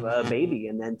have a baby.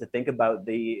 And then to think about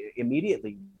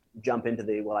immediately jump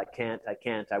into well, I can't,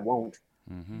 I won't.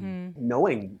 Mm-hmm.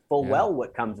 Knowing full well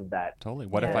what comes of that. Totally.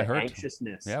 What if I hurt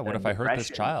anxiousness? Yeah. What if I hurt this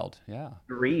child? Yeah.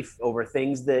 Grief over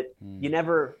things that you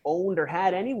never owned or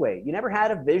had anyway. You never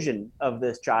had a vision of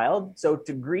this child, so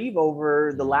to grieve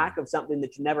over the lack of something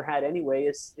that you never had anyway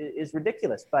is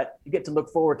ridiculous. But you get to look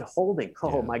forward to holding.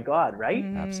 Oh my God, right?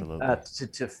 Mm-hmm. Absolutely.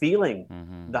 To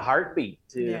feeling the heartbeat,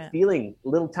 to feeling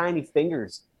little tiny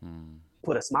fingers.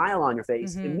 Put a smile on your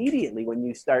face immediately when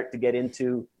you start to get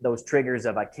into those triggers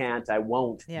of I can't, I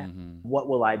won't, what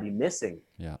will I be missing?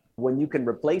 Yeah. When you can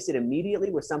replace it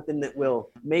immediately with something that will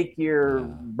make your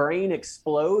brain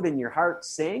explode and your heart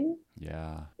sing,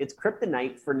 it's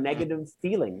kryptonite for negative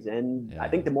feelings. And I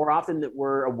think the more often that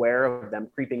we're aware of them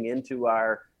creeping into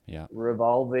our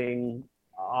revolving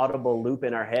audible loop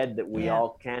in our head that we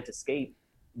all can't escape,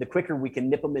 the quicker we can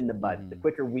nip them in the bud, the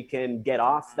quicker we can get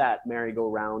off that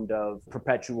merry-go-round of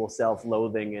perpetual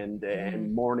self-loathing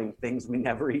and mourning things we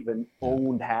never even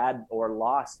owned, had, or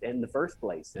lost in the first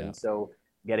place. And so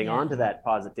getting onto that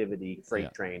positivity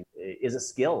freight train is a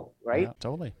skill, right? Yeah,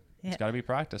 totally. It's got to be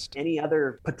practiced. Any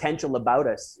other potential about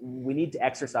us, we need to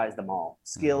exercise them all.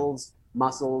 Skills,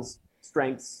 muscles,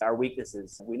 strengths, our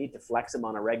weaknesses. We need to flex them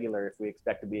on a regular if we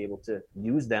expect to be able to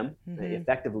use them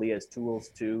effectively as tools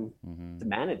to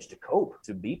manage, to cope,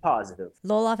 to be positive.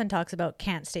 Lowell often talks about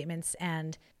can't statements,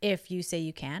 and if you say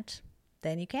you can't,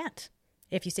 then you can't.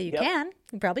 If you say you can,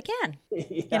 you probably can.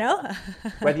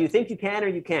 Whether you think you can or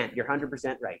you can't, you're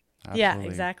 100% right. Absolutely. Yeah,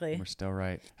 exactly. We're still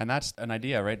right. And that's an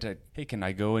idea, right? Hey, can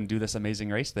I go and do this amazing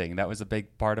race thing? That was a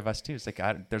big part of us too. It's like,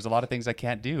 there's a lot of things I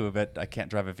can't do, but I can't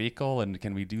drive a vehicle. And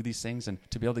can we do these things? And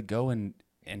to be able to go and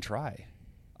try.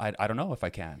 I don't know if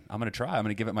I can. I'm going to try. I'm going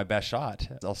to give it my best shot.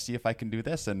 I'll see if I can do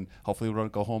this. And hopefully we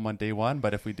won't go home on day one.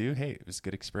 But if we do, hey, it was a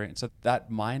good experience. So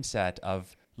that mindset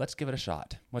of, let's give it a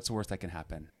shot. What's the worst that can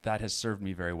happen? That has served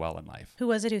me very well in life. Who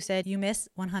was it who said you miss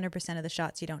 100% of the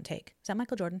shots you don't take? Is that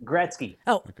Michael Jordan? Gretzky.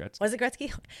 Oh, Gretzky. Was it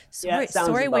Gretzky?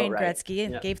 Sorry, Wayne right. Gretzky.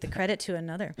 And gave the credit to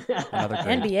another Another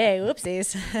great. NBA.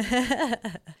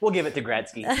 Whoopsies. We'll give it to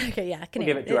Gretzky. Okay, yeah. We'll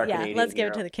give it to our Canadian let's give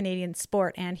hero. it to the Canadian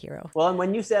sport and hero. Well, and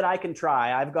when you said I can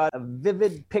try, I've got a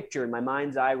vivid picture in my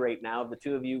mind's eye right now of the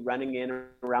two of you running in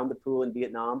around the pool in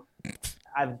Vietnam.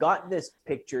 I've got this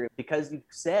picture because you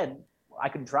said I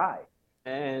can try.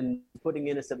 And putting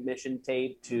in a submission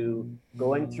tape, to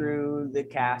going through the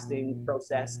casting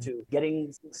process, to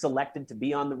getting selected to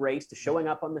be on the race, to showing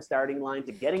up on the starting line,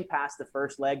 to getting past the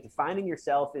first leg, to finding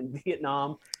yourself in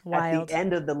Vietnam at the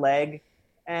end of the leg.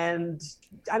 And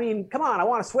I mean, come on, I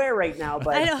want to swear right now,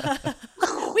 but I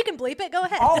know. We can bleep it. Go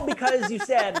ahead. All because you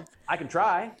said I can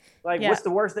try. Like, what's the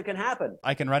worst that can happen?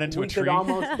 I can run into a tree. We could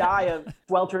almost die of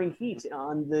sweltering heat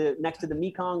next to the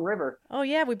Mekong River. Oh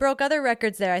yeah, we broke other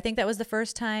records there. I think that was the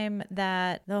first time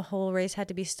that the whole race had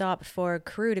to be stopped for a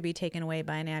crew to be taken away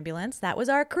by an ambulance. That was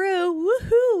our crew.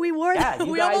 Woohoo! We wore them.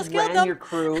 You we guys almost killed ran them. your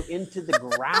crew into the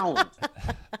ground.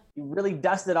 You really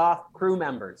dusted off crew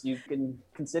members. You can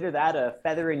consider that a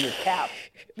feather in your cap.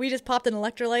 We just popped an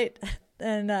electrolyte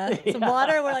and some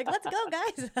water. We're like, let's go,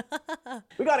 guys.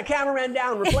 We got a cameraman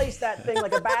down. Replace that thing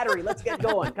like a battery. Let's get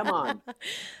going. Come on.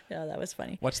 Yeah, that was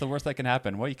funny. What's the worst that can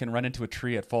happen? Well, you can run into a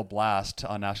tree at full blast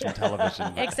on national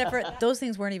television. Except for those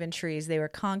things weren't even trees. They were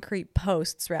concrete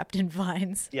posts wrapped in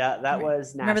vines. Yeah, that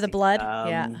was nasty. Remember the blood?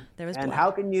 Yeah, there was blood. And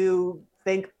how can you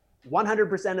think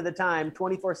 100% of the time,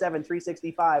 24/7,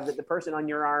 365, that the person on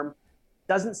your arm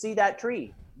doesn't see that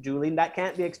tree? Julie, that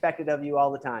can't be expected of you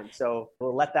all the time. So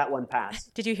we'll let that one pass.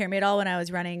 Did you hear me at all when I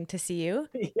was running to see you?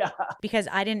 Yeah. Because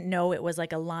I didn't know it was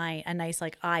like a nice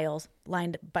like aisles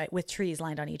lined with trees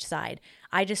lined on each side.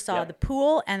 I just saw the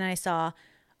pool, and then I saw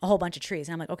a whole bunch of trees.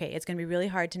 And I'm like, okay, it's going to be really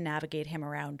hard to navigate him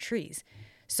around trees.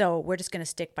 So we're just going to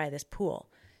stick by this pool.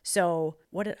 So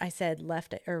what did I said,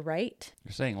 left or right?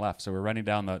 You're saying left. So we're running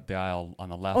down the aisle on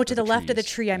the left. Oh, to the left of the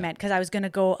trees. tree, I meant, because I was going to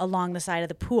go along the side of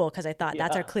the pool because I thought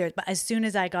that's our clear. But as soon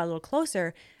as I got a little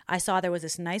closer, I saw there was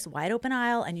this nice wide open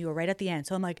aisle and you were right at the end.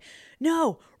 So I'm like,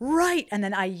 no, right. And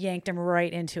then I yanked him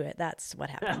right into it. That's what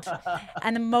happened.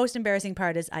 And the most embarrassing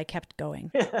part is I kept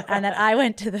going. And then I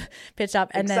went to the pit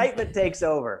stop. And Excitement takes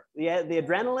over. Yeah, the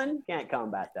adrenaline can't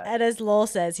combat that. And as Lowell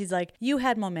says, he's like, you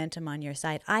had momentum on your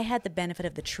side. I had the benefit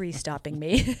of the tree stopping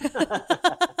me.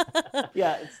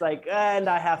 Yeah, it's like, and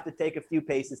I have to take a few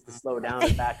paces to slow down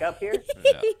and back up here.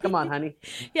 Yeah. Come on, honey.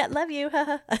 Yeah, love you.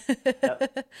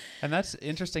 And that's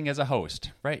interesting as a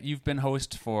host, right? You've been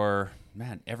host for,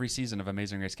 every season of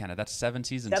Amazing Race Canada. That's 7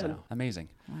 seasons 7. now. Amazing.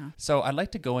 Wow. So I'd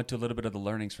like to go into a little bit of the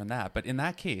learnings from that. But in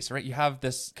that case, right, you have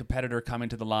this competitor coming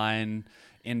to the line,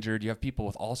 injured. You have people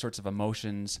with all sorts of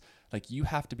emotions. Like, you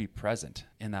have to be present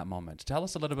in that moment. Tell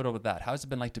us a little bit about that. How has it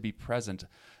been like to be present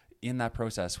in that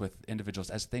process with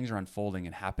individuals as things are unfolding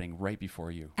and happening right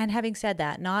before you? And having said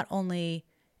that, not only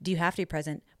do you have to be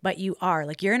present, but you are.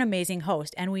 Like, you're an amazing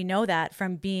host. And we know that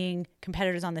from being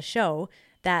competitors on the show,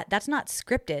 that's not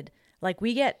scripted. Like,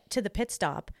 we get to the pit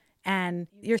stop and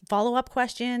your follow-up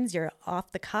questions, you're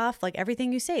off the cuff, like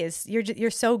everything you say is,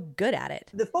 you're so good at it.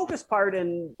 The focus part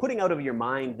in putting out of your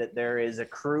mind that there is a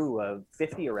crew of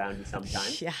 50 around you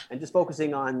sometimes, Yeah. and just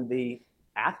focusing on the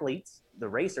athletes, the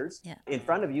racers in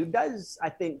front of you does, I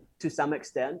think, to some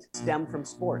extent, stem from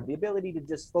sport. The ability to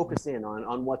just focus in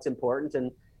on what's important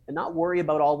and not worry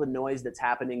about all the noise that's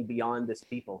happening beyond this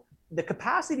people. The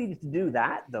capacity to do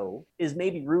that, though, is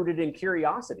maybe rooted in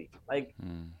curiosity. Like,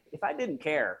 if I didn't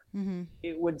care,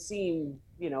 it would seem,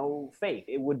 fake.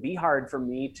 It would be hard for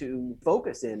me to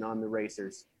focus in on the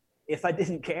racers if I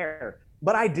didn't care.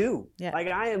 But I do. Yeah. Like,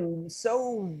 I am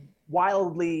so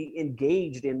wildly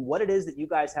engaged in what it is that you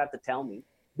guys have to tell me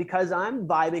because I'm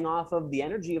vibing off of the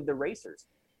energy of the racers.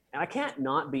 And I can't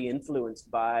not be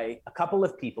influenced by a couple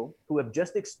of people who have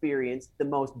just experienced the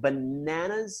most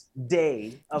bananas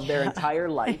day of their entire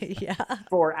life.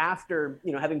 For after,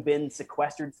 having been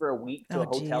sequestered for a week to a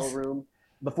hotel room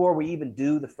before we even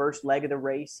do the first leg of the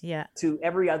race, to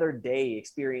every other day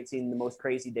experiencing the most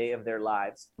crazy day of their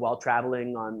lives while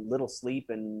traveling on little sleep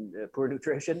and poor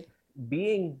nutrition.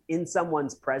 Being in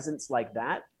someone's presence like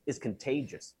that is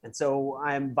contagious. And so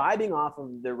I'm vibing off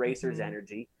of the racer's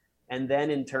energy, and then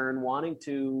in turn wanting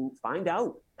to find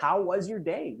out, how was your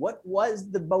day? What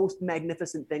was the most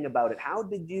magnificent thing about it? How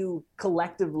did you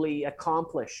collectively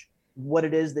accomplish what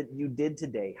it is that you did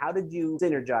today? How did you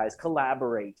synergize,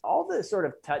 collaborate? All the sort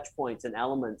of touch points and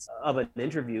elements of an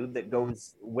interview that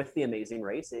goes with the Amazing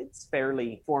Race. It's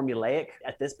fairly formulaic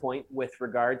at this point with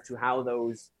regard to how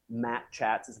those mat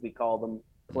chats, as we call them,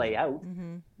 play out.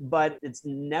 But it's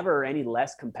never any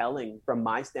less compelling from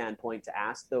my standpoint to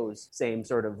ask those same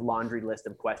sort of laundry list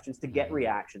of questions, to get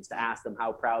reactions, to ask them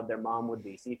how proud their mom would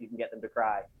be, see if you can get them to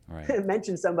cry. Right.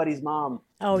 Mention somebody's mom.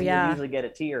 Oh, yeah. You usually get a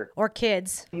tear. Or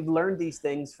kids. You've learned these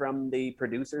things from the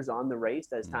producers on the race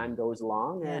as time goes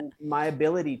along. And my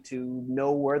ability to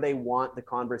know where they want the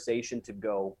conversation to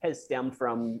go has stemmed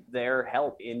from their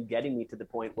help in getting me to the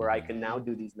point where I can now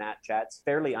do these mat chats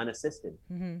fairly unassisted.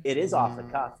 It is off the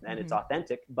cuff and it's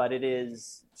authentic, but it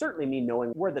is certainly me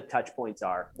knowing where the touch points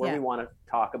are, where we want to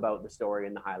talk about the story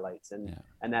and the highlights and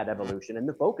that evolution. And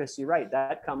the focus, you're right,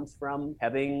 that comes from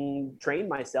having trained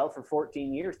myself for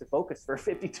 14 years to focus for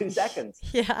 52 seconds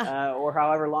or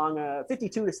however long,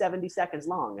 52 to 70 seconds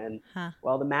long. And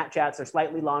well, the mat chats are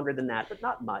slightly longer than that, but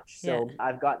not much. So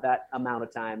I've got that amount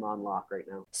of time on lock right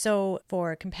now. So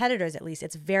for competitors, at least,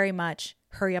 it's very much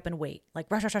hurry up and wait, like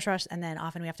rush, rush, rush, rush. And then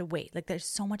often we have to wait. Like, there's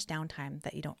so much downtime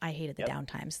that I hated the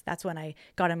downtimes. That's when I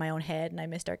got in my own head and I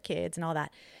missed our kids and all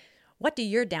that. What do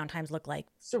your downtimes look like?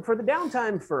 So for the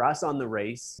downtime for us on the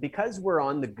race, because we're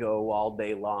on the go all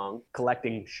day long,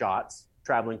 collecting shots,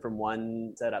 traveling from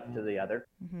one setup to the other,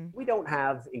 we don't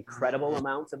have incredible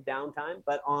amounts of downtime.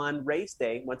 But on race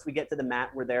day, once we get to the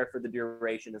mat, we're there for the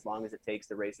duration as long as it takes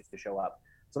the racers to show up.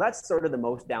 So that's sort of the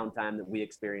most downtime that we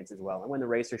experience as well. And when the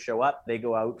racers show up, they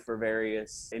go out for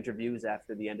various interviews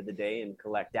after the end of the day and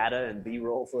collect data and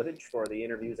B-roll footage for the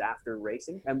interviews after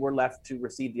racing. And we're left to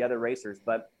receive the other racers.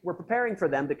 But we're preparing for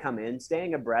them to come in,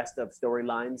 staying abreast of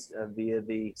storylines via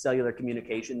the cellular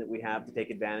communication that we have to take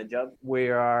advantage of. We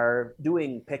are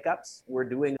doing pickups. We're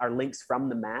doing our links from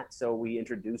the mat. So we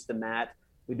introduce the mat.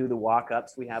 We do the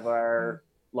walk-ups. We have our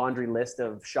laundry list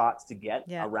of shots to get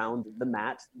around the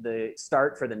mat, the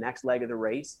start for the next leg of the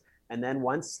race. And then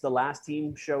once the last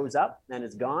team shows up and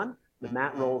is gone, The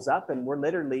mat rolls up and we're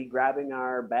literally grabbing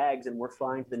our bags and we're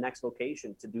flying to the next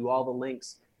location to do all the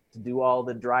links, to do all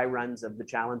the dry runs of the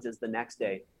challenges the next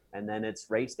day. And then it's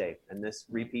race day. And this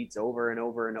repeats over and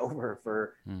over and over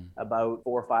for about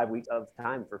 4 or 5 weeks of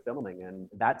time for filming. And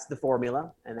that's the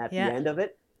formula. And at the end of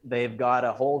it, they've got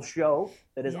a whole show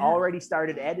that has already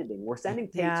started editing. We're sending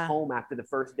tapes home after the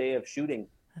first day of shooting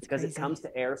because it comes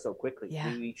to air so quickly.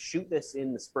 We shoot this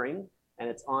in the spring and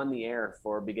it's on the air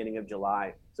for beginning of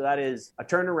July. So that is a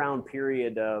turnaround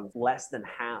period of less than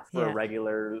half for a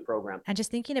regular program. And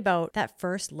just thinking about that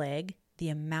first leg, the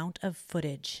amount of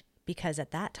footage, because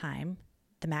at that time,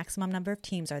 the maximum number of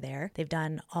teams are there. They've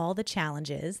done all the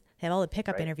challenges. They have all the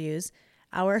pickup interviews.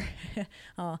 Our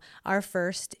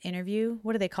first interview,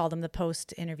 what do they call them? The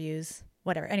post interviews,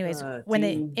 whatever. Anyways, when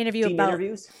they interview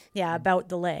about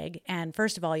the leg. And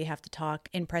first of all, you have to talk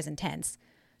in present tense.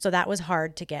 So that was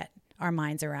hard to get our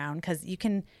minds around because you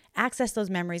can access those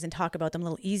memories and talk about them a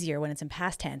little easier when it's in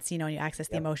past tense, you know, and you access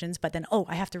the emotions, but then,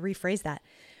 I have to rephrase that.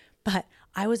 But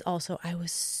I was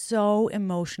so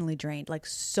emotionally drained, like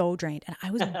so drained. And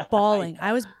I was bawling.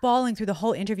 I was bawling through the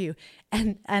whole interview.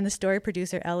 And the story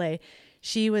producer, LA,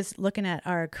 she was looking at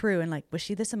our crew and like, was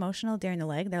she this emotional during the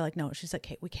leg? They're like, no. She's like,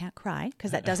 okay, we can't cry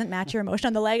because that doesn't match your emotion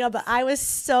on the leg. But I was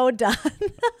so done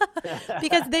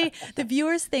because the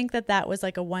viewers think that was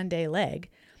like a 1-day leg.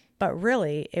 But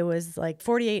really, it was like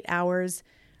 48 hours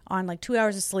on like 2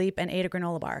 hours of sleep and ate a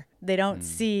granola bar. They don't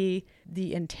see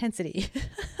the intensity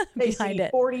behind it.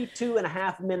 42 and a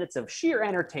half minutes of sheer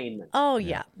entertainment. Oh,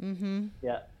 yeah. Mm-hmm.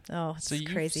 Yeah. Oh, it's so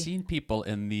you've crazy. Seen people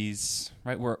in these,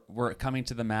 right? We're coming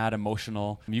to the mat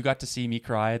emotional. You got to see me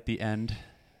cry at the end.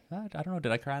 I don't know.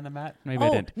 Did I cry on the mat? Maybe I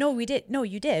didn't. No, we did. No,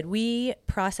 you did. We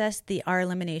processed our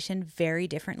elimination very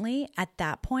differently. At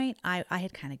that point, I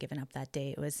had kind of given up that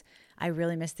day. I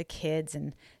really missed the kids.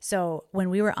 And so when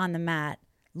we were on the mat,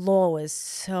 Lowell was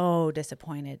so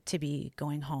disappointed to be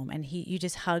going home. And you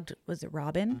just hugged, was it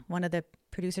Robin, one of the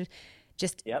producers?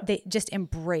 They just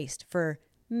embraced for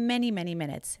many, many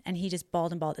minutes. And he just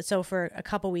bawled and bawled. So for a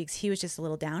couple weeks, he was just a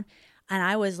little down. And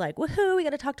I was like, woohoo, we got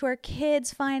to talk to our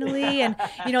kids finally. And,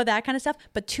 that kind of stuff.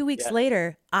 But 2 weeks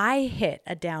later, I hit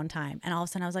a downtime. And all of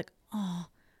a sudden I was like, oh,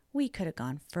 we could have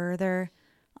gone further.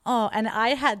 Oh, and I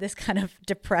had this kind of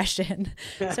depression.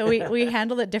 So we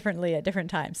handled it differently at different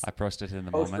times. I processed it in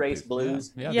the moment. Post-race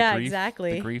blues. Yeah, the grief,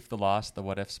 exactly. The grief, the loss, the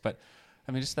what ifs. But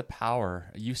I mean, just the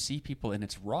power. You see people in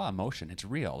its raw emotion. It's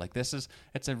real. Like it's a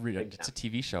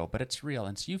TV show, but it's real.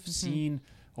 And so you've seen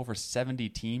over 70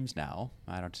 teams now.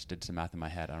 I just did some math in my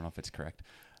head. I don't know if it's correct.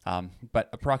 But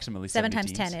approximately 7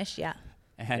 times teams. 10-ish, yeah.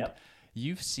 And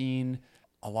you've seen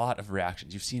a lot of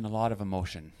reactions. You've seen a lot of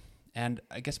emotion. And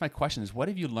I guess my question is, what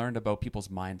have you learned about people's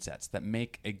mindsets that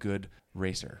make a good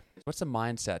racer? What's the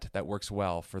mindset that works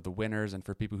well for the winners and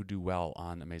for people who do well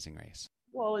on Amazing Race?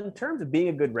 Well, in terms of being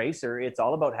a good racer, it's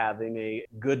all about having a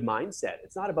good mindset.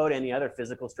 It's not about any other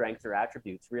physical strengths or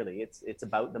attributes, really. It's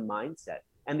about the mindset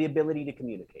and the ability to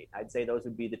communicate. I'd say those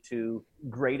would be the two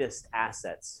greatest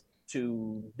assets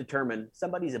to determine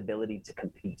somebody's ability to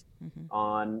compete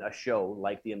on a show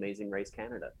like the Amazing Race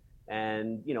Canada.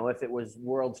 And, if it was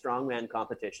world strongman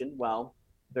competition, well,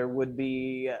 there would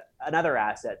be another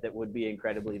asset that would be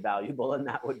incredibly valuable, and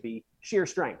that would be sheer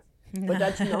strength. But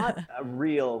that's not a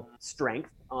real strength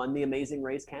on the Amazing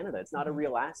Race Canada. It's not a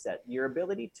real asset. Your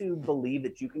ability to believe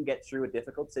that you can get through a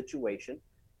difficult situation,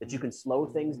 that you can slow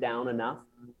things down enough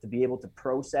to be able to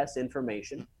process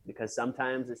information, because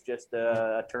sometimes it's just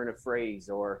a turn of phrase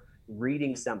or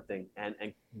reading something and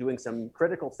doing some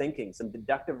critical thinking, some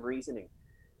deductive reasoning.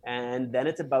 And then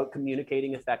it's about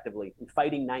communicating effectively and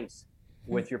fighting nice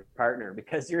with your partner,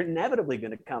 because you're inevitably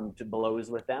going to come to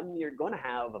blows with them. You're going to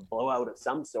have a blowout of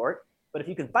some sort. But if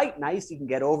you can fight nice, you can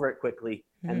get over it quickly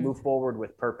and move forward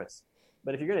with purpose.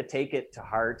 But if you're going to take it to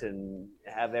heart and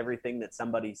have everything that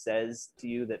somebody says to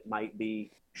you that might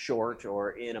be short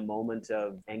or in a moment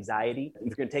of anxiety, if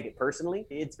you're going to take it personally,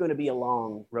 it's going to be a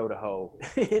long road to hoe.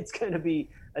 It's going to be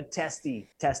a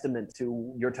testy testament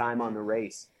to your time on the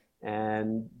race.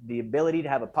 And the ability to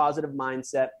have a positive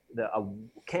mindset, a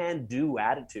can-do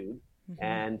attitude,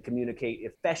 and communicate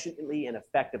efficiently and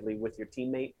effectively with your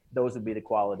teammate, those would be the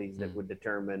qualities that would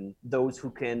determine those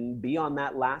who can be on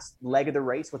that last leg of the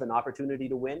race with an opportunity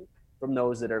to win from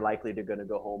those that are likely to going to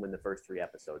go home in the first 3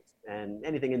 episodes. And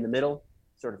anything in the middle,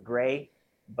 sort of gray,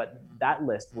 But that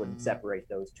list would separate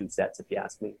those two sets, if you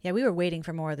ask me. Yeah, we were waiting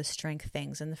for more of the strength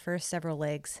things. In the first several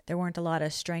legs, there weren't a lot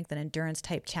of strength and endurance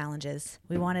type challenges.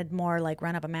 We wanted more like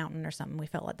run up a mountain or something. We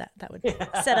felt like that would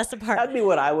set us apart. That'd be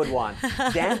what I would want.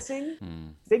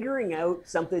 Dancing, figuring out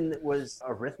something that was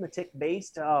arithmetic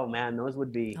based. Oh man, those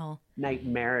would be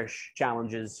nightmarish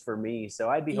challenges for me. So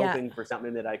I'd be hoping for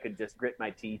something that I could just grit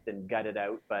my teeth and gut it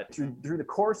out. But through the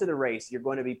course of the race, you're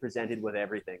going to be presented with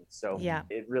everything. So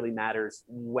it really matters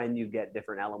when you get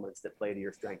different elements that play to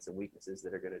your strengths and weaknesses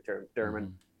that are going to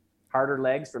determine harder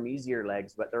legs from easier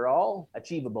legs, but they're all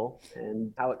achievable.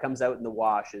 And how it comes out in the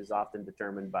wash is often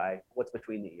determined by what's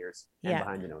between the ears and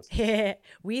behind the nose.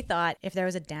 We thought if there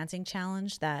was a dancing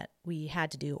challenge that we had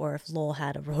to do, or if Lowell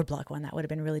had a roadblock one, that would have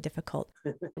been really difficult.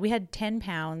 We had 10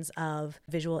 pounds of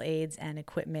visual aids and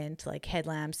equipment like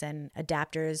headlamps and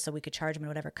adapters so we could charge them in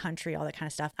whatever country, all that kind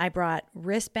of stuff. I brought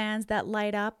wristbands that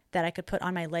light up that I could put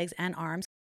on my legs and arms.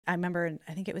 I remember,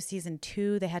 I think it was season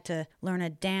 2, they had to learn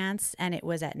a dance and it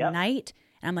was at night.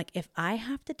 And I'm like, if I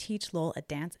have to teach Lowell a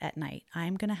dance at night,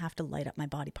 I'm going to have to light up my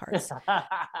body parts.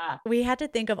 We had to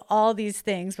think of all these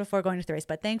things before going to the race.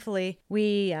 But thankfully,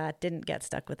 we didn't get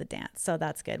stuck with the dance. So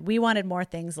that's good. We wanted more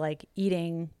things like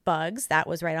eating bugs. That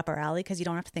was right up our alley because you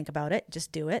don't have to think about it.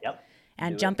 Just do it. Yep.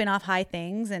 And jumping off high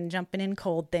things and jumping in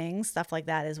cold things, stuff like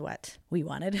that is what we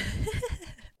wanted.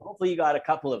 Hopefully you got a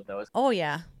couple of those. Oh,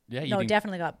 yeah. Yeah,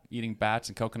 definitely got eating bats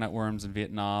and coconut worms in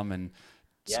Vietnam, and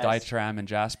Skytram in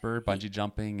Jasper, bungee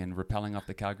jumping and rappelling up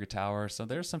the Calgary Tower. So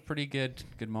there's some pretty good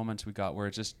moments we got where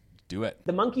it's just do it.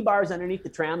 The monkey bars underneath the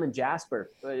tram in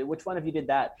Jasper. Which one of you did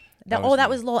that? That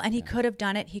was Lowell, and he could have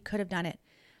done it.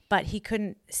 But he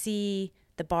couldn't see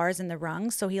the bars and the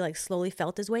rungs, so he like slowly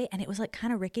felt his way, and it was like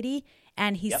kind of rickety,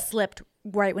 and he slipped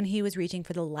right when he was reaching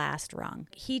for the last rung.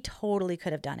 He totally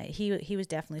could have done it. He was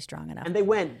definitely strong enough. And they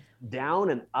went down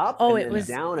and up. Oh, and it was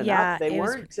down and up. They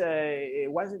weren't.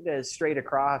 It wasn't as straight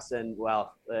across, and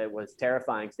it was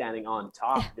terrifying standing on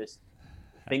top. Just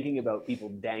thinking about people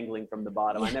dangling from the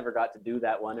bottom. I never got to do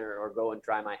that one or go and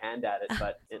try my hand at it,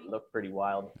 but it looked pretty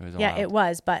wild. It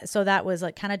was. But so that was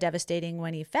like kind of devastating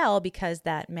when he fell, because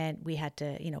that meant we had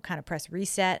to, kind of press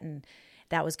reset, and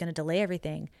that was going to delay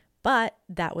everything. But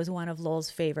that was one of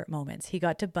Lowell's favorite moments. He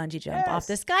got to bungee jump off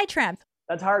the Skytram.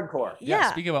 That's hardcore.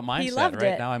 Yeah, speaking about mindset, he loved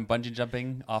right it. now I'm bungee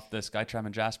jumping off the Skytram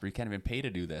in Jasper. You can't even pay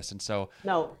to do this. And so,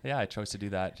 I chose to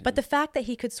do that. But the fact that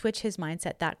he could switch his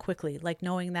mindset that quickly, like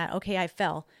knowing that, okay, I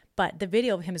fell, but the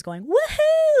video of him is going,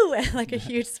 woohoo, and like a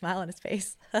huge smile on his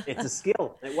face. It's a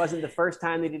skill. It wasn't the first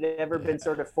time that he'd ever been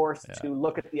sort of forced to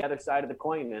look at the other side of the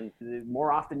coin. And the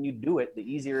more often you do it, the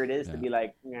easier it is to be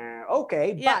like,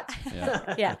 okay,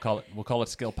 but. We'll call it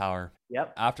skill power.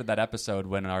 Yep. After that episode,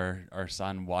 when our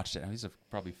son watched it, he's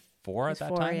probably 4 at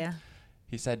that time. Yeah.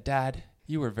 He said, "Dad,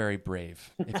 you were very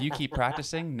brave. If you keep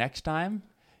practicing, next time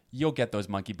you'll get those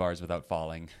monkey bars without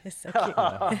falling." It's so cute.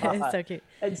 It's so cute.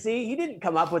 And see, he didn't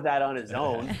come up with that on his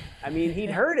own. I mean, he'd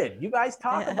heard it. You guys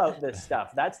talk about this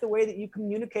stuff. That's the way that you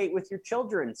communicate with your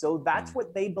children. So that's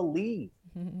what they believe.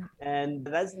 And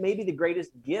that's maybe the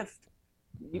greatest gift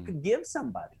you could give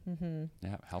somebody.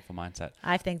 Yeah, helpful mindset.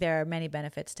 I think there are many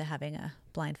benefits to having a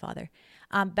blind father.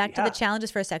 Back to the challenges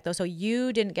for a sec, though. So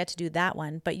you didn't get to do that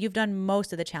one, but you've done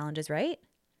most of the challenges, right?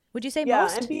 Would you say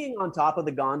most? Yeah, and being on top of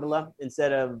the gondola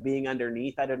instead of being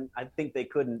underneath, I think they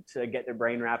couldn't get their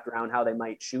brain wrapped around how they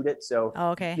might shoot it. So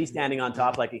be standing on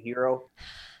top like a hero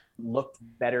looked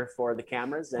better for the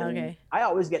cameras. And I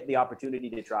always get the opportunity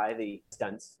to try the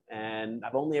stunts, and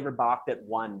I've only ever balked at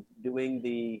one, doing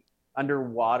the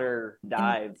underwater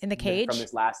dive in the cage from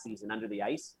this last season under the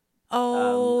ice.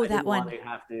 Oh, that one. I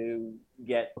have to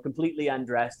get completely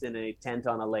undressed in a tent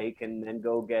on a lake and then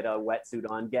go get a wetsuit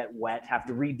on, get wet, have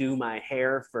to redo my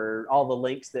hair for all the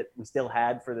links that we still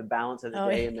had for the balance of the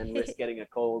day, and then risk getting a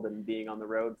cold and being on the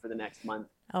road for the next month.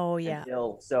 Oh, yeah.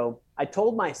 So I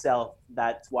told myself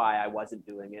that's why I wasn't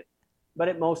doing it. But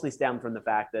it mostly stemmed from the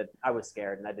fact that I was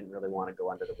scared and I didn't really want to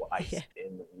go under the ice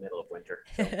in the middle of winter.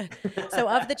 So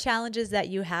of the challenges that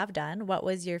you have done, what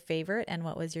was your favorite and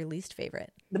what was your least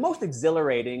favorite? The most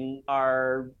exhilarating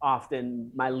are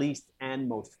often my least and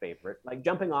most favorite. Like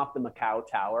jumping off the Macau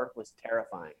Tower was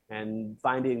terrifying. And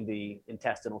finding the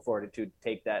intestinal fortitude to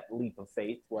take that leap of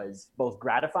faith was both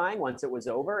gratifying once it was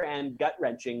over and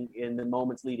gut-wrenching in the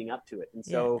moments leading up to it. And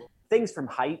so things from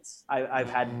heights, I've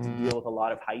had to deal with a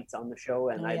lot of heights on the show,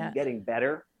 and I'm getting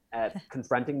better at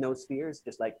confronting those fears.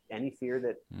 Just like any fear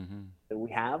that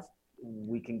we have,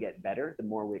 we can get better the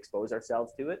more we expose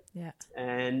ourselves to it. Yeah.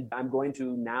 And I'm going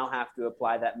to now have to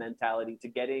apply that mentality to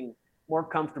getting more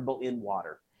comfortable in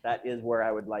water. That is where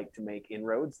I would like to make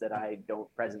inroads that I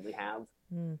don't presently have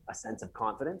a sense of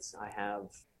confidence. I have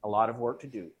a lot of work to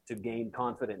do to gain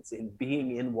confidence in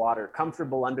being in water,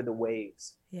 comfortable under the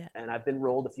waves. Yeah. And I've been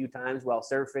rolled a few times while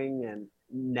surfing and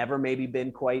never maybe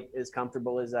been quite as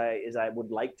comfortable as I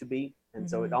would like to be. And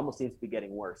so it almost seems to be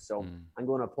getting worse. So I'm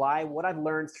going to apply what I've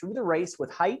learned through the race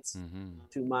with heights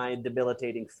to my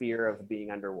debilitating fear of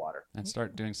being underwater. And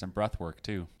start doing some breath work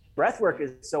too. Breath work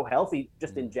is so healthy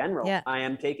just in general. Yeah. I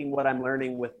am taking what I'm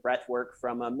learning with breath work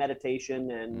from a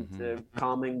meditation and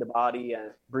calming the body,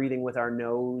 breathing with our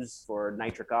nose for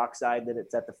nitric oxide that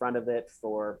it's at the front of it,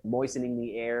 for moistening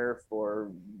the air,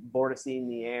 for vorticing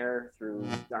the air through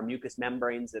our mucous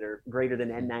membranes that are greater than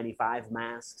N95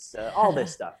 masks, all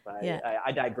this stuff.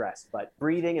 I digress. But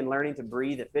breathing and learning to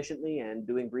breathe efficiently and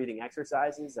doing breathing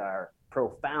exercises are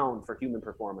profound for human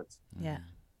performance. Yeah.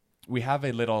 We have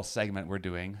a little segment we're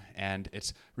doing, and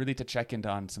it's really to check in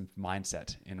on some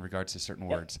mindset in regards to certain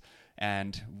words.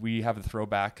 And we have a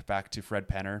throwback back to Fred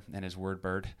Penner and his word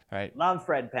bird, right? Love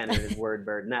Fred Penner and his word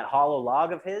bird and that hollow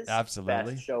log of his.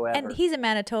 Absolutely. Best show ever. And he's a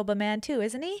Manitoba man too,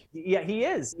 isn't he? Yeah, he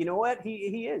is. You know what?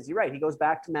 He is. You're right. He goes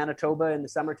back to Manitoba in the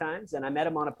summer times, and I met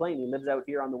him on a plane. He lives out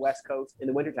here on the West Coast in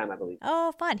the wintertime, I believe.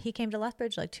 Oh, fun. He came to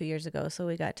Lethbridge like 2 years ago, so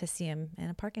we got to see him in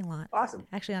a parking lot. Awesome.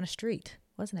 Actually on a street,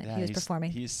 wasn't it? Yeah, He was performing.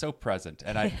 He's so present,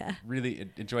 and I really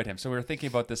enjoyed him. So we were thinking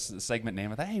about this segment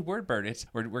name. I thought, hey, word bird.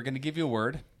 We're going to give you a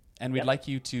word, and we'd like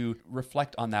you to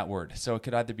reflect on that word. So it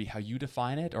could either be how you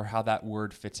define it or how that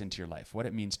word fits into your life, what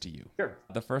it means to you. Sure.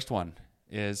 The first one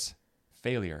is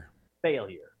failure.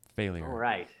 Failure. Failure. All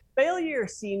right. Failure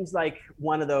seems like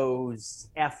one of those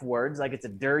F words, like it's a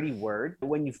dirty word.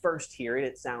 When you first hear it,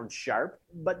 it sounds sharp.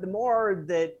 But the more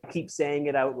that I keep saying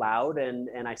it out loud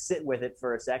and I sit with it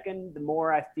for a second, the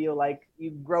more I feel like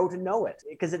you grow to know it.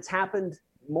 Because it's happened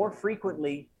more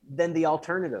frequently than the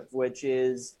alternative, which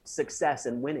is success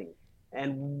and winning.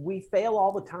 And we fail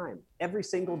all the time, every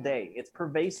single day. It's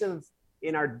pervasive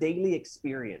in our daily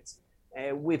experience.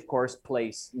 We, of course,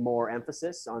 place more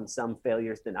emphasis on some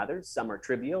failures than others. Some are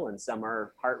trivial and some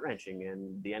are heart-wrenching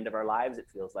and the end of our lives, it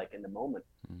feels like, in the moment.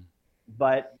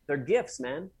 But they're gifts,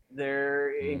 man.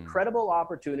 They're incredible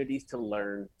opportunities to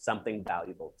learn something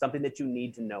valuable, something that you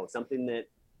need to know, something that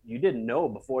you didn't know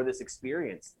before this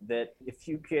experience, that if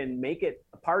you can make it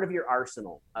a part of your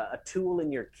arsenal, a tool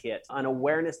in your kit, an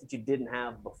awareness that you didn't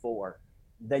have before,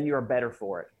 then you're better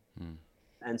for it.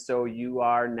 And so you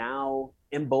are now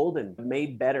emboldened,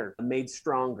 made better, made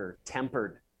stronger,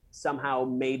 tempered, somehow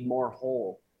made more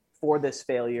whole for this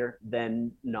failure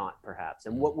than not, perhaps.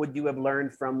 And what would you have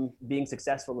learned from being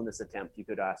successful in this attempt, you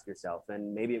could ask yourself.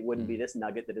 And maybe it wouldn't be this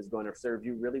nugget that is going to serve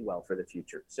you really well for the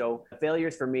future. So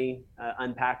failures for me,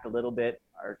 unpacked a little bit,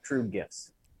 are true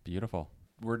gifts. Beautiful.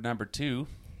 Word number 2,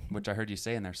 which I heard you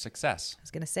say in there, success. I was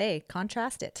going to say,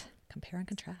 contrast it. Compare and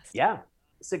contrast. Yeah.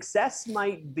 Success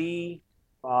might be,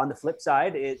 on the flip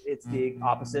side, it's the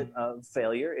opposite of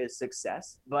failure is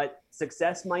success. But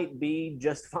success might be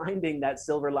just finding that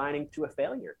silver lining to a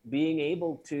failure, being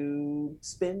able to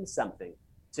spin something,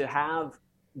 to have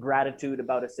gratitude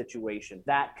about a situation.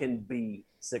 That can be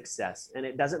success. And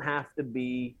it doesn't have to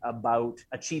be about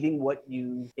achieving what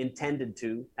you intended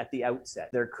to at the outset.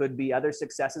 There could be other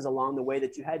successes along the way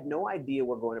that you had no idea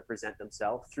were going to present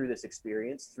themselves through this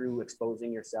experience, through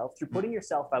exposing yourself, through putting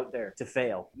yourself out there to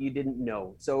fail. You didn't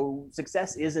know. So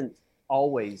success isn't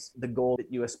always the goal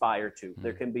that you aspire to.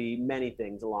 There can be many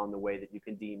things along the way that you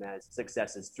can deem as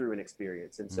successes through an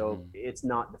experience. And so it's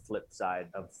not the flip side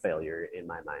of failure in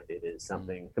my mind. It is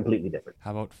something completely different.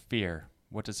 How about fear?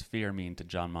 What does fear mean to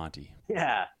John Monty?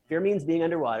 Yeah, fear means being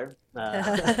underwater.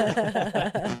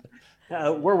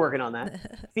 We're working on that.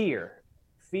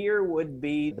 Fear would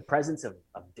be the presence of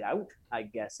doubt, I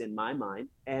guess, in my mind.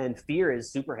 And fear is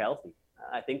super healthy.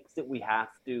 I think that we have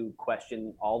to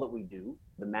question all that we do,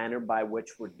 the manner by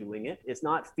which we're doing it. It's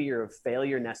not fear of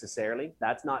failure necessarily.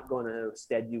 That's not going to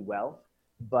stead you well.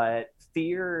 But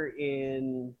fear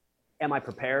in, am I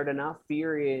prepared enough?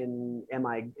 Fear in, am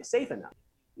I safe enough?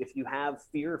 If you have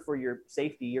fear for your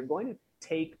safety, you're going to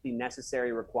take the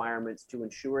necessary requirements to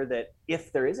ensure that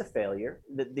if there is a failure,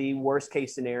 that the worst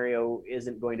case scenario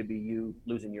isn't going to be you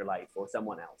losing your life or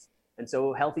someone else. And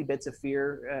so healthy bits of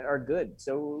fear are good.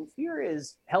 So fear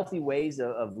is healthy ways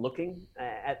of looking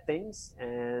at things,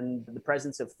 and the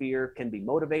presence of fear can be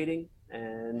motivating,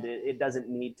 and it doesn't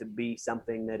need to be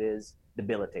something that is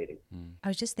debilitating. I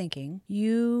was just thinking,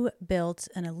 you built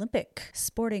an Olympic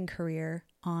sporting career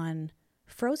on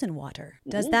frozen water.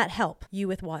 Does that help you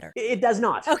with water? It does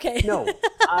not. Okay. No,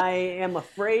 I am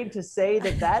afraid to say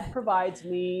that provides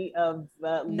me of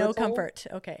No comfort.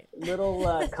 Okay.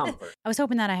 Little comfort. I was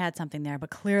hoping that I had something there, but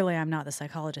clearly I'm not the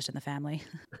psychologist in the family.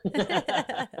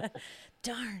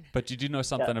 Darn. But you do know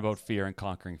something about fear and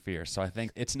conquering fear. So I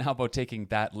think it's now about taking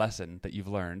that lesson that you've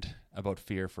learned about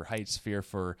fear for heights, fear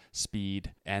for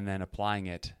speed, and then applying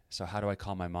it. So how do I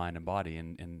calm my mind and body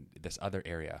in this other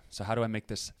area? So how do I make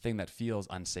this thing that feels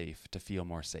unsafe to feel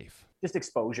more safe? Just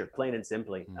exposure, plain and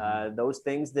simply. Those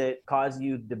things that cause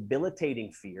you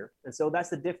debilitating fear. And so that's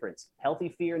the difference.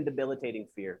 Healthy fear and debilitating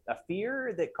fear. A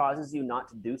fear that causes you not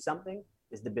to do something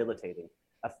is debilitating.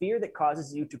 A fear that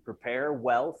causes you to prepare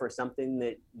well for something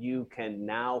that you can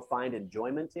now find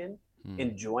enjoyment in.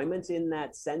 Enjoyment in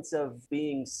that sense of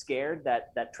being scared,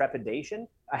 that trepidation.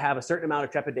 I have a certain amount of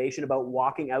trepidation about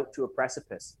walking out to a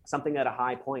precipice, something at a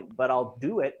high point, but I'll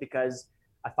do it because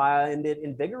I find it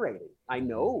invigorating. I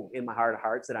know in my heart of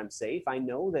hearts that I'm safe. I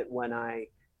know that when I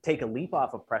take a leap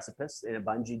off a precipice in a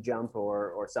bungee jump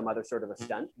or some other sort of a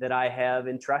stunt, that I have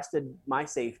entrusted my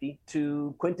safety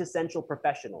to quintessential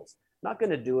professionals. Not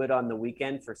going to do it on the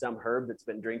weekend for some herb that's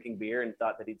been drinking beer and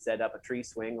thought that he'd set up a tree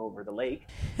swing over the lake.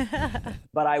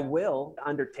 But I will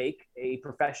undertake a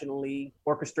professionally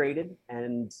orchestrated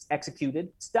and executed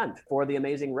stunt for the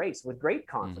Amazing Race with great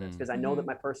confidence because I know that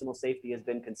my personal safety has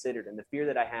been considered. And the fear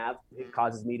that I have, it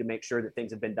causes me to make sure that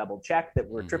things have been double checked, that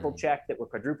we're triple checked, that we're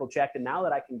quadruple checked. And now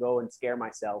that I can go and scare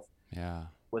myself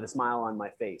with a smile on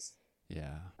my face.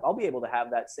 Yeah. I'll be able to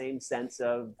have that same sense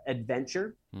of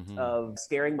adventure, of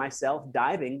scaring myself,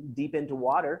 diving deep into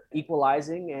water,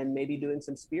 equalizing, and maybe doing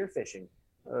some spear fishing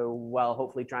while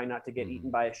hopefully trying not to get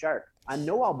eaten by a shark. I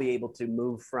know I'll be able to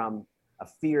move from a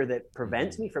fear that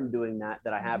prevents me from doing that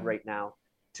I have right now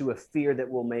to a fear that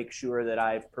will make sure that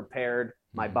I've prepared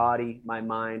my body, my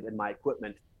mind, and my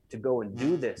equipment to go and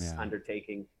do this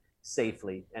undertaking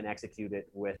safely and execute it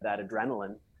with that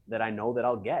adrenaline that I know that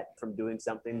I'll get from doing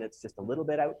something that's just a little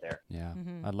bit out there. Yeah.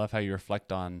 I love how you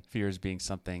reflect on fears being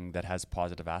something that has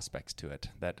positive aspects to it,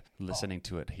 that listening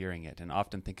to it, hearing it, and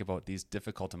often think about these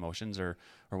difficult emotions or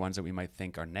ones that we might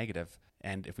think are negative.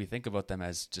 And if we think about them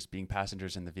as just being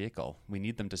passengers in the vehicle, we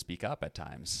need them to speak up at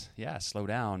times. Yeah, slow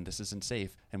down. This isn't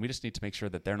safe. And we just need to make sure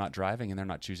that they're not driving and they're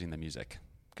not choosing the music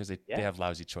because they have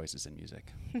lousy choices in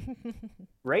music.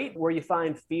 Right where you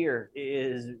find fear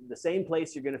is the same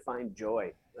place you're going to find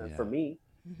joy. For me,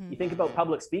 you think about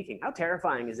public speaking. How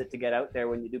terrifying is it to get out there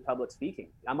when you do public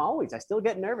speaking? I still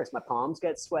get nervous. My palms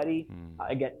get sweaty.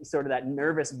 I get sort of that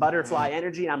nervous butterfly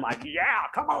energy. And I'm like, yeah,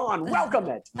 come on, welcome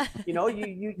it.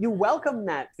 You welcome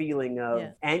that feeling of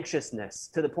anxiousness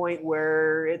to the point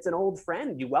where it's an old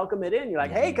friend. You welcome it in. You're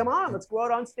like, hey, come on, let's go out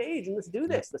on stage and let's do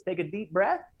this. Let's take a deep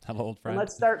breath. Hello, old friend. And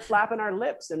let's start flapping our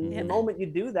lips. And the moment you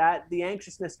do that, the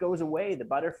anxiousness goes away. The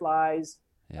butterflies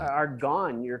are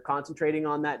gone. You're concentrating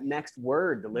on that next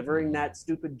word, delivering that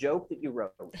stupid joke that you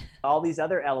wrote. All these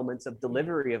other elements of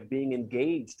delivery, of being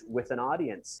engaged with an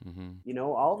audience.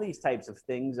 All these types of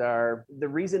things are the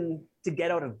reason to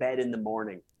get out of bed in the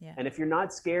morning. And if you're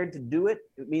not scared to do it,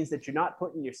 it means that you're not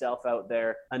putting yourself out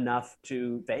there enough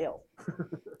to fail.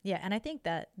 And I think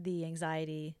that the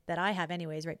anxiety that I have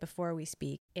anyways, right before we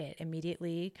speak, it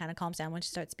immediately kind of calms down when you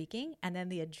start speaking. And then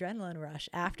the adrenaline rush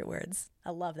afterwards.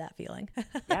 I love that feeling.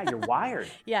 Yeah, you're wired.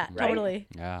 Yeah, right? Totally.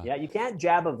 Yeah, you can't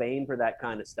jab a vein for that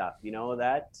kind of stuff.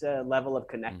 That level of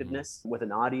connectedness with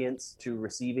an audience to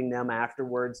receiving them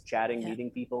afterwards, chatting, meeting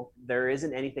people. There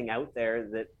isn't anything out there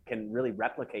that can really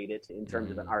replicate it in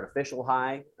terms of an artificial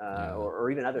high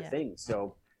or even other things.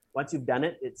 So once you've done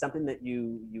it, it's something that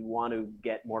you want to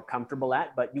get more comfortable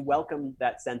at, but you welcome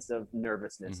that sense of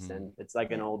nervousness. And it's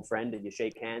like an old friend and you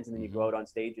shake hands and then you go out on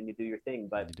stage and you do your thing.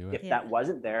 But if that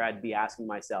wasn't there, I'd be asking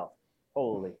myself,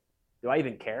 holy, do I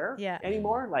even care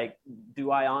anymore? Like,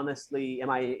 am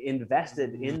I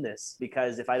invested in this?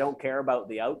 Because if I don't care about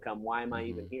the outcome, why am I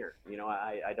even here?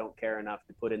 I don't care enough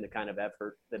to put in the kind of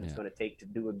effort that it's going to take to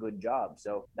do a good job.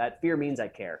 So that fear means I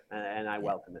care and I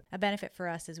welcome it. A benefit for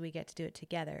us is we get to do it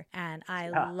together. And I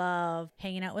love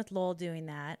hanging out with Lowell doing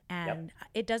that. And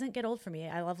it doesn't get old for me.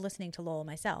 I love listening to Lowell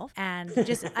myself and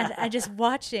I just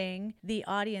watching the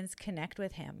audience connect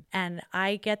with him. And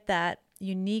I get that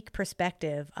unique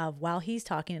perspective of while he's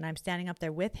talking and I'm standing up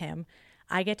there with him,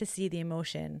 I get to see the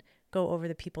emotion go over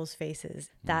the people's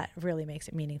faces. That really makes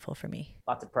it meaningful for me.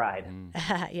 Lots of pride.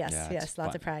 Yes,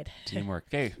 lots of pride. Teamwork.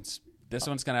 Okay, this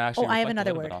one's going to actually I have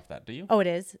another word. Bit off that. Do you? Oh, it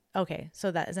is? Okay, so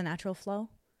that is a natural flow?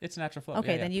 It's a natural flow.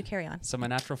 Okay, then you carry on. So my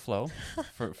natural flow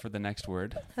for the next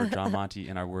word for John Monty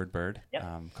in our word bird,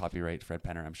 copyright Fred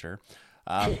Penner, I'm sure.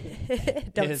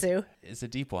 Don't sue. It's a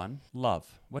deep one.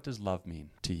 Love. What does love mean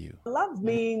to you? Love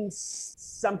means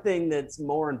something that's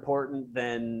more important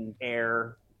than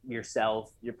air,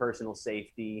 yourself, your personal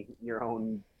safety, your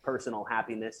own personal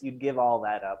happiness. You'd give all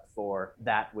that up for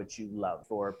that which you love,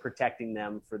 for protecting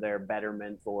them, for their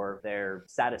betterment, for their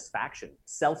satisfaction.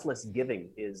 Selfless giving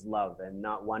is love, and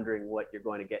not wondering what you're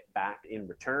going to get back in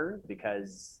return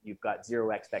because you've got zero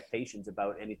expectations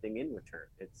about anything in return.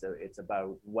 It's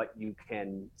about what you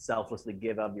can selflessly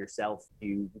give of yourself.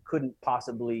 You couldn't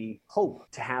possibly hope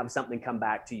to have something come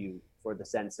back to you for the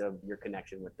sense of your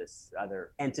connection with this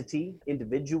other entity,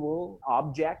 individual,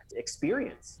 object,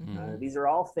 experience. These are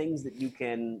all things that you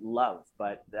can love,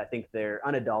 but I think they're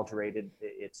unadulterated.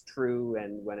 It's true,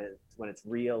 and when it's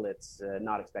real, it's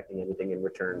not expecting anything in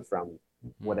return from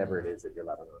whatever it is that you're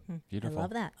loving on. Beautiful. I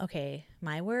love that. Okay,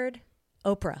 my word,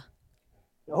 Oprah.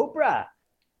 Oprah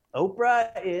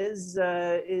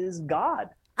is God.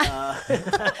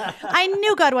 I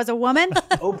knew God was a woman.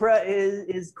 Oprah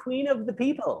is queen of the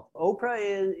people. Oprah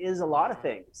is a lot of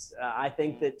things. I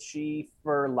think that she,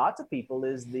 for lots of people,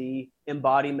 is the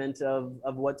embodiment of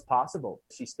what's possible.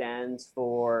 She stands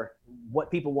for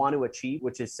what people want to achieve,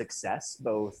 which is success,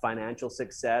 both financial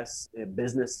success,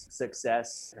 business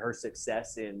success, her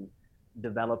success in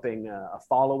developing a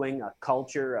following, a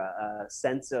culture, a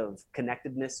sense of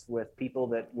connectedness with people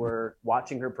that were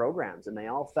watching her programs, and they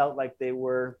all felt like they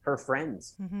were her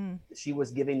friends. She was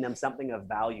giving them something of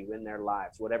value in their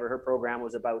lives. Whatever her program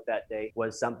was about that day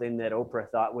was something that Oprah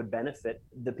thought would benefit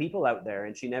the people out there,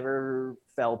 and she never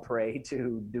fell prey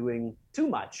to doing too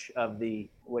much of the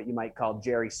what you might call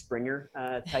Jerry Springer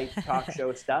type talk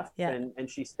show stuff. Yeah. And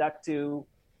she stuck to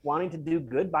wanting to do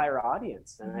good by her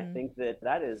audience. And I think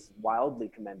that is wildly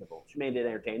commendable. She made it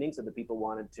entertaining so that people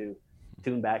wanted to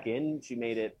tune back in. She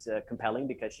made it compelling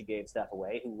because she gave stuff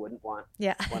away. Who wouldn't want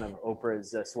one of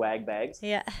Oprah's swag bags?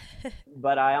 Yeah.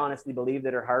 But I honestly believe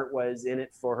that her heart was in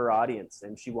it for her audience,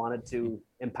 and she wanted to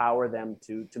empower them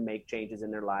to make changes in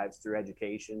their lives through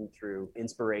education, through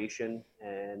inspiration,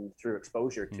 and through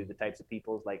exposure to the types of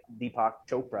people like Deepak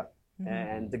Chopra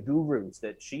and the gurus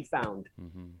that she found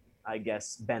I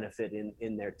guess, benefit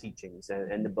in their teachings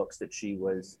and the books that she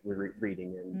was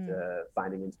reading and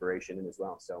finding inspiration in as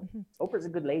well. So Oprah's a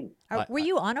good lady. Were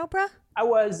you on Oprah? I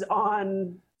was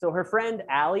on, so her friend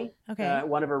Allie,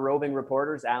 one of her roving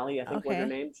reporters, Allie, I think was her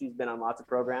name. She's been on lots of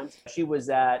programs. She was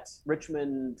at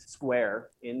Richmond Square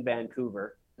in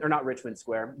Vancouver. Or not Richmond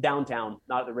Square, downtown,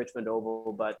 not the Richmond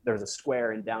Oval, but there's a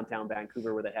square in downtown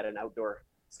Vancouver where they had an outdoor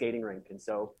skating rink. And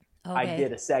so I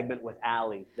did a segment with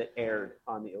Allie that aired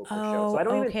on the Oprah show. So I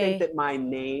don't even think that my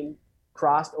name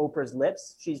crossed Oprah's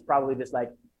lips. She's probably just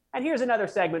like, and here's another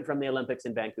segment from the Olympics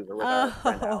in Vancouver with our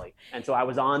friend Allie. And so I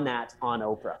was on that on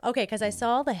Oprah. Okay, because I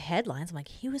saw the headlines. I'm like,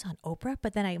 he was on Oprah?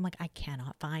 But then I'm like, I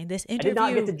cannot find this interview. I did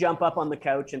not get to jump up on the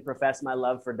couch and profess my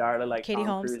love for Darla like Katie Tom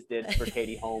Holmes. Cruise did for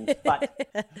Katie Holmes. But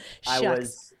I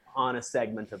was on a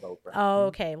segment of Oprah. Oh,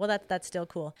 okay. Well, that's still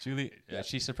cool. Julie,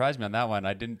 she surprised me on that one.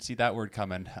 I didn't see that word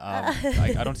coming.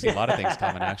 I don't see a lot of things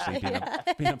coming, actually,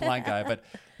 being a blind guy. But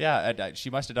yeah, she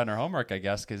must have done her homework, I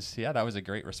guess, because, that was a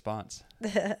great response.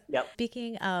 Yep.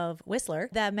 Speaking of Whistler,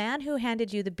 the man who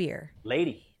handed you the beer. The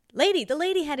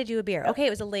lady handed you a beer. Okay, it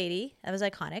was a lady. That was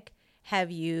iconic.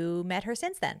 Have you met her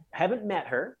since then? Haven't met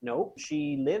her. No,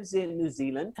 she lives in New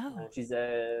Zealand. She's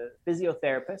a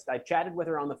physiotherapist. I chatted with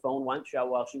her on the phone once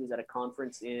while she was at a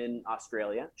conference in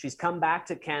Australia. She's come back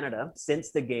to Canada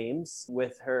since the games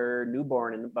with her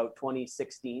newborn in about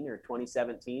 2016 or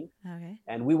 2017. Okay.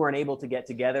 And we weren't able to get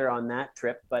together on that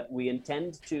trip, but we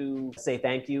intend to say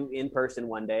thank you in person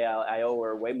one day. I owe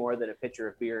her way more than a pitcher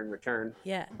of beer in return.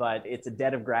 Yeah. But it's a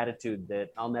debt of gratitude that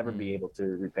I'll never be able to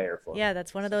repay her for. Yeah,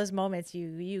 that's one of those moments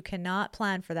you cannot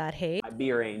plan for that. Hey, my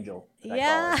beer angel.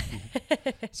 Yeah.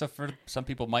 So for some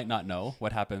people might not know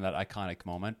what happened in that iconic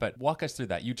moment, but walk us through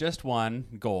that. You just won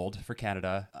gold for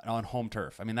Canada on home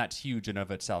turf. I mean, that's huge in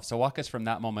of itself. So walk us from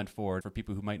that moment forward for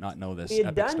people who might not know this epic story. We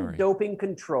had done story. Doping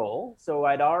control, so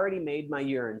I'd already made my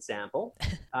urine sample.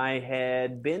 I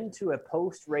had been to a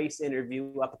post-race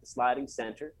interview up at the Sliding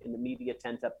Center in the media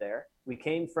tent up there. We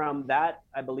came from that,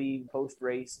 I believe,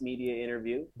 post-race media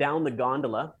interview down the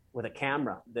gondola with a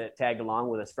camera that tagged along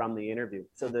with us from the interview.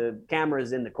 So the camera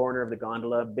is in the corner of the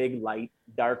gondola, big light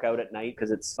dark out at night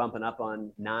because it's bumping up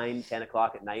on 9-10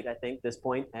 o'clock at night, I think, at this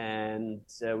point. And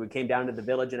we came down to the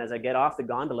village, and as I get off the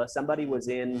gondola, somebody was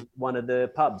in one of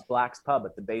the pubs, Black's Pub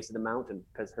at the base of the mountain,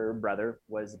 because her brother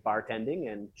was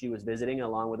bartending and she was visiting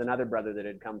along with another brother that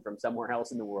had come from somewhere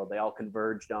else in the world. They all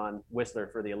converged on Whistler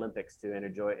for the Olympics to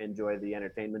enjoy the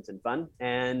entertainments and fun.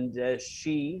 And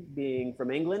she, being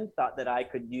from England, thought that I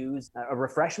could use a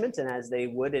refreshment, and as they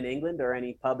would in England or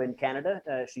any pub in Canada,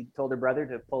 she told her brother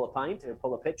to pull a pint or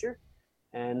pull a pitcher,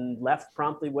 and left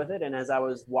promptly with it. And as I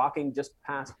was walking just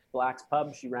past Black's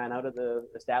Pub, she ran out of the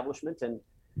establishment and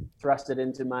thrust it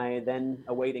into my then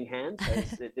awaiting hand.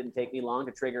 It didn't take me long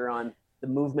to trigger on the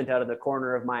movement out of the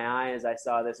corner of my eye as I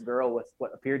saw this girl with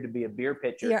what appeared to be a beer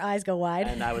pitcher. Your eyes go wide.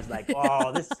 And I was like,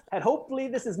 oh, and hopefully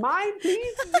this is mine,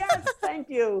 please. Yes, thank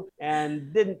you.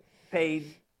 And didn't pay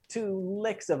 2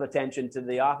 licks of attention to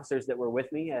the officers that were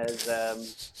with me, as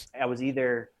I was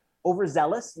either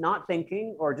overzealous, not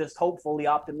thinking, or just hopefully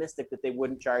optimistic that they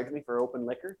wouldn't charge me for open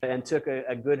liquor, and took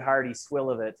a good hearty swill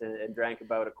of it and drank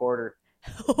about a quarter.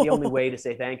 The only way to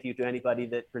say thank you to anybody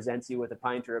that presents you with a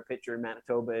pint or a pitcher in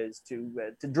Manitoba is to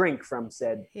drink from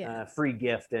said free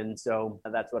gift. And so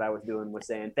that's what I was doing, was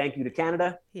saying thank you to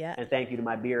Canada, and thank you to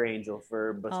my beer angel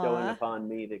for bestowing upon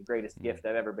me the greatest gift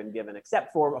I've ever been given,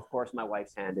 except for, of course, my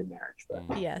wife's hand in marriage. But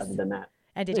other than that.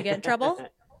 And did you get in trouble?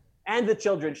 And the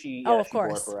children she of bore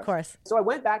course, for us. Of course. So I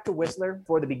went back to Whistler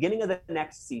for the beginning of the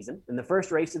next season. And the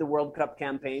first race of the World Cup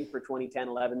campaign for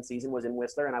 2010-11 season was in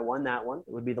Whistler, and I won that one.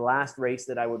 It would be the last race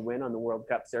that I would win on the World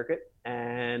Cup circuit.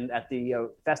 And at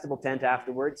the festival tent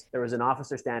afterwards, there was an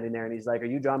officer standing there, and he's like, "Are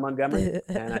you John Montgomery?"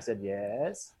 And I said,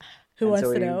 "Yes." Who wants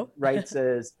to know? He writes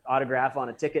his autograph on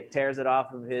a ticket, tears it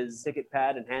off of his ticket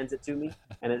pad, and hands it to me.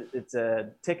 And it's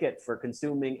a ticket for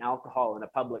consuming alcohol in a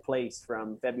public place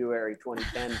from February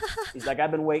 2010. He's like,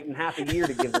 "I've been waiting half a year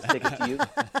to give this ticket to you."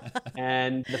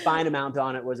 And the fine amount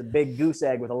on it was a big goose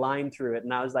egg with a line through it.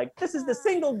 And I was like, "This is the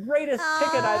single greatest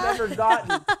ticket I've ever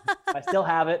gotten." I still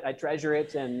have it. I treasure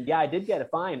it. And yeah, I did get a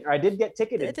fine, or I did get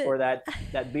ticketed for that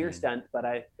beer stunt, but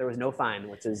there was no fine,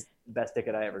 which is the best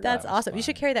ticket I ever got. That's awesome. You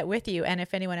should carry that with you. And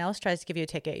if anyone else tries to give you a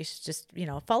ticket, you should just,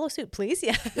 follow suit, please.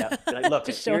 Yeah. Like, look,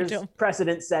 here's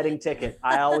precedent-setting ticket.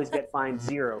 I always get fined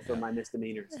 0 for my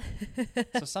misdemeanors.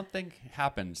 So something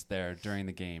happens there during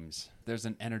the games. There's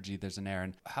an energy, there's an air.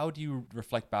 And how do you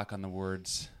reflect back on the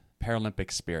words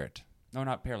Paralympic spirit? No,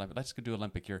 not Paralympic. Let's go do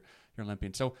Olympic. You're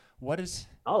Olympian. So what is...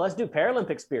 Oh, let's do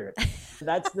Paralympic spirit.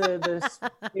 That's the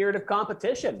spirit of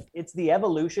competition. It's the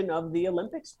evolution of the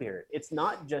Olympic spirit. It's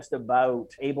not just about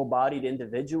able-bodied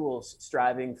individuals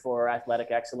striving for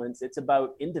athletic excellence. It's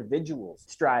about individuals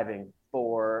striving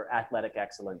for athletic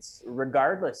excellence,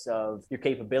 regardless of your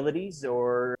capabilities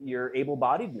or your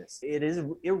able-bodiedness. It is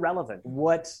irrelevant.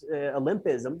 What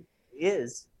Olympism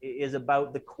is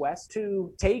about the quest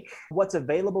to take what's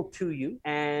available to you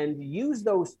and use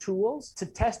those tools to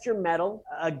test your mettle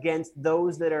against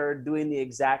those that are doing the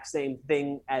exact same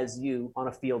thing as you on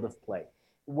a field of play.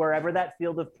 Wherever that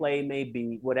field of play may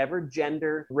be, whatever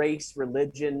gender, race,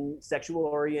 religion, sexual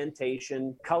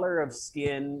orientation, color of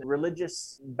skin,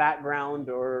 religious background,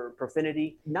 or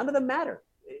profanity, none of them matter.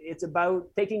 It's about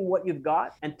taking what you've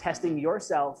got and testing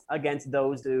yourself against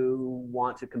those who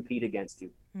want to compete against you.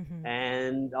 Mm-hmm.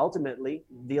 And ultimately,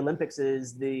 the Olympics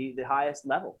is the highest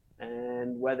level.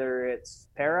 And whether it's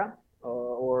para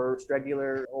or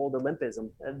regular old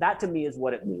Olympism, that to me is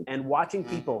what it means. And watching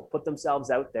people put themselves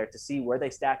out there to see where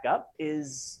they stack up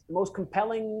is the most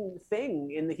compelling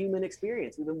thing in the human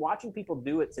experience. We've been watching people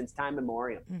do it since time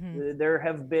immemorial. Mm-hmm. There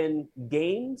have been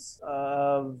games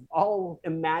of all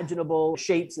imaginable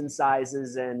shapes and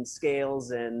sizes and scales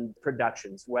and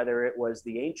productions, whether it was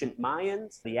the ancient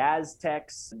Mayans, the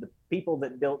Aztecs, the people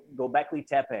that built Göbekli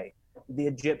Tepe, the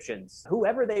Egyptians,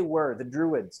 whoever they were, the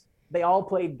Druids. They all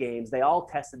played games. They all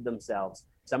tested themselves.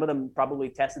 Some of them probably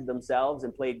tested themselves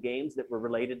and played games that were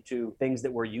related to things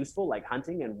that were useful, like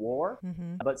hunting and war.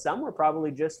 Mm-hmm. But some were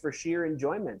probably just for sheer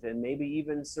enjoyment and maybe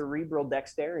even cerebral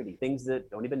dexterity, things that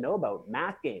don't even know about.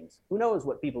 Math games. Who knows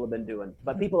what people have been doing?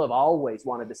 But people have always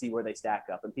wanted to see where they stack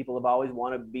up, and people have always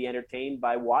wanted to be entertained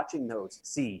by watching those,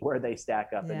 see where they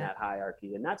stack up in that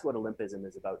hierarchy. And that's what Olympism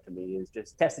is about to me, is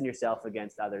just testing yourself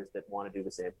against others that want to do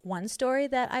the same. One story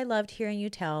that I loved hearing you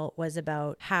tell was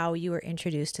about how you were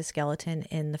introduced to skeleton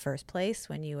in the first place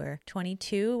when you were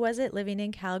 22, was it, living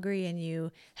in Calgary, and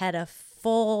you had a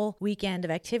full weekend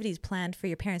of activities planned for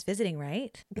your parents visiting,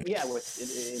 right? Yeah, which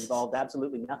it involved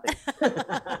absolutely nothing.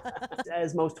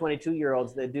 As most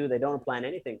 22-year-olds they don't plan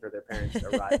anything for their parents'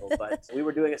 arrival. But we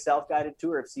were doing a self-guided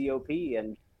tour of COP,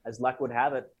 and as luck would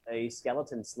have it, a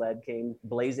skeleton sled came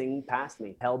blazing past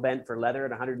me, hell bent for leather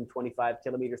at 125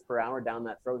 kilometers per hour down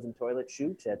that frozen toilet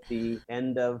chute at the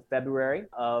end of February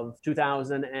of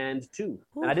 2002.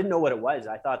 Ooh. And I didn't know what it was.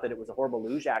 I thought that it was a horrible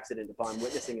luge accident upon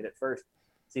witnessing it at first,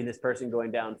 seeing this person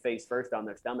going down face first on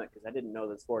their stomach, because I didn't know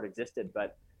the sport existed.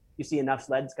 But you see enough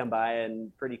sleds come by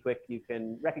and pretty quick you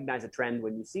can recognize a trend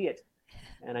when you see it.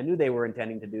 And I knew they were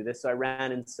intending to do this. So I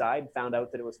ran inside, found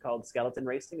out that it was called skeleton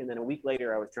racing. And then a week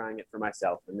later, I was trying it for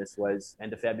myself. And this was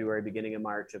end of February, beginning of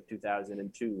March of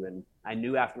 2002. And I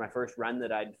knew after my first run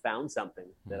that I'd found something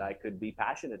that I could be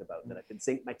passionate about, that I could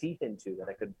sink my teeth into, that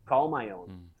I could call my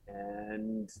own.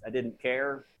 And I didn't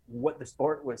care what the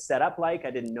sport was set up like.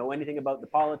 I didn't know anything about the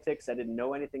politics. I didn't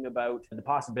know anything about the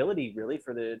possibility really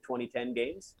for the 2010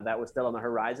 games. That was still on the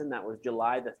horizon. That was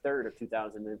July the 3rd of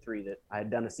 2003 that I had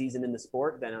done a season in the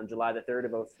sport. Then on July the 3rd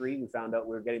of 03, we found out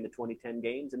we were getting the 2010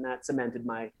 games, and that cemented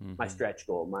my stretch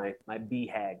goal, my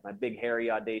BHAG, my big, hairy,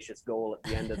 audacious goal at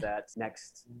the end of that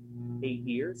next 8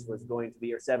 years was going to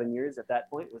be, or 7 years at that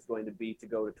point, was going to be to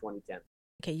go to 2010.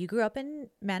 Okay, you grew up in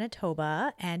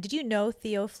Manitoba, and did you know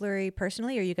Theo Fleury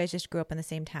personally, or you guys just grew up in the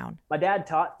same town? My dad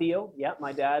taught Theo. Yeah,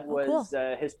 my dad was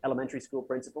cool. His elementary school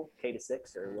principal, K to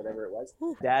 6 or whatever it was.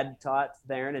 Ooh. Dad taught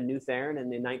Theron and knew Theron,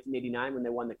 and in 1989 when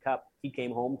they won the cup, he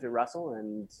came home to Russell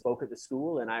and spoke at the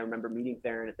school. And I remember meeting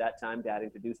Theron at that time. Dad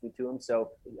introduced me to him. So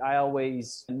I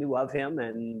always knew of him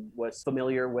and was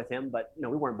familiar with him, but we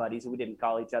weren't buddies. We didn't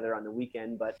call each other on the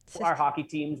weekend, but our hockey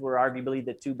teams were arguably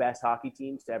the two best hockey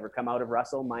teams to ever come out of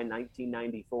Russell. My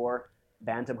 1994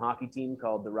 Bantam hockey team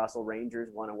called the Russell Rangers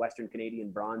won a Western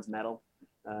Canadian bronze medal.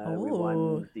 We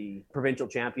won the provincial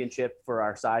championship for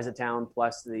our size of town,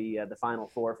 plus the Final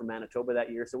Four for Manitoba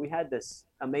that year. So we had this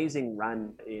amazing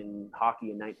run in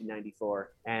hockey in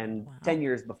 1994. And 10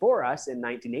 years before us, in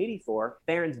 1984,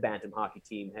 Theron's Bantam hockey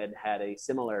team had a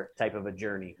similar type of a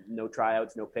journey. No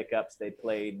tryouts, no pickups. They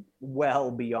played well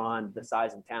beyond the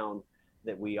size of town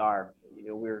that we are.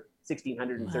 We're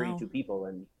 1,632 people,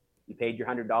 and you paid your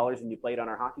 $100 and you played on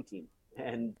our hockey team.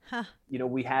 And,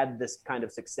 we had this kind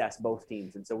of success, both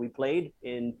teams. And so we played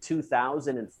in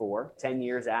 2004, 10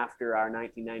 years after our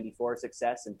 1994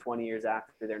 success and 20 years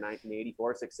after their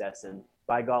 1984 success. And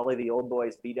by golly, the old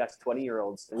boys beat us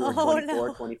 20-year-olds. We were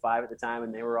 24, 25 at the time,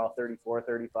 and they were all 34,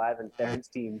 35. And Theron's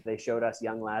team, they showed us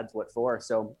young lads what for.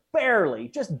 So barely,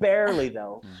 just barely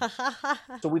though.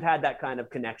 So we've had that kind of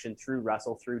connection through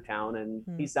Russell, through town. And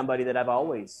he's somebody that I've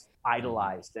always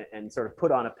idolized and sort of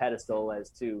put on a pedestal as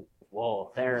to,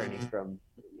 whoa, Theron,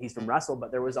 he's from Russell.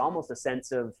 But there was almost a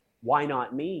sense of, why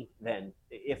not me then?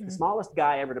 If the smallest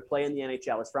guy ever to play in the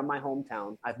NHL is from my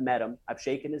hometown, I've met him, I've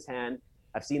shaken his hand,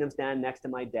 I've seen him stand next to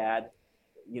my dad.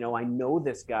 I know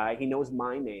this guy, he knows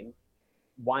my name.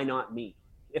 Why not me?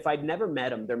 If I'd never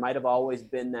met him, there might have always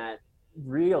been that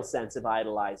real sense of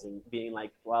idolizing, being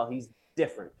like, well, he's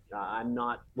different. I'm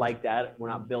not like that. We're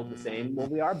not built the same. Well,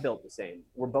 we are built the same.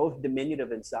 We're both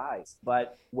diminutive in size.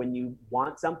 But when you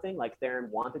want something, like Theron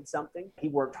wanted something, he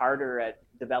worked harder at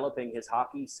developing his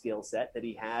hockey skill set that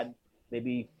he had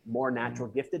maybe more natural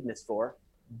giftedness for.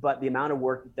 But the amount of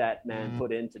work that man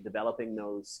put into developing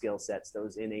those skill sets,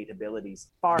 those innate abilities,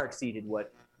 far exceeded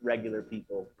what regular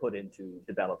people put into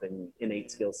developing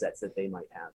innate skill sets that they might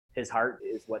have. His heart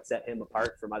is what set him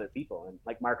apart from other people. And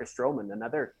like Marcus Stroman,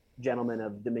 another gentleman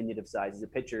of diminutive size, he's a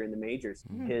pitcher in the majors.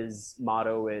 His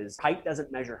motto is, height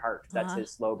doesn't measure heart. That's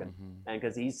his slogan. And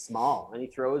because he's small and he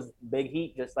throws big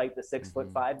heat just like the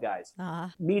 6'5" guys.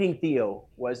 Meeting Theo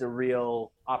was a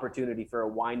real opportunity for a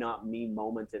why not me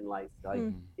moment in life. Like,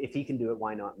 if he can do it,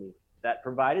 why not me? That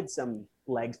provided some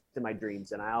legs to my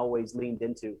dreams, and I always leaned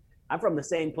into, I'm from the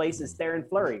same place as Theron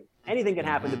Fleury. Anything can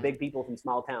happen to big people from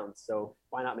small towns, so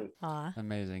why not me?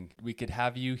 Amazing. We could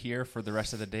have you here for the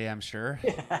rest of the day, I'm sure.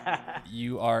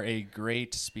 You are a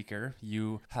great speaker.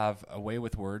 You have a way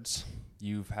with words.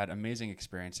 You've had amazing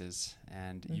experiences,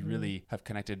 and you really have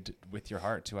connected with your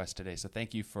heart to us today. So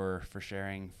thank you for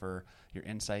sharing, for your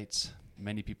insights.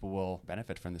 Many people will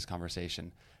benefit from this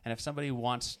conversation. And if somebody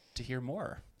wants to hear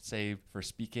more, say for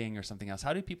speaking or something else,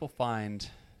 how do people find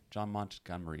John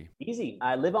Montgomery? Easy.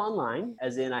 I live online,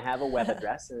 as in I have a web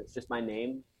address, and it's just my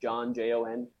name, John,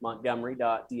 Jon,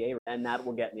 Montgomery.ca, and that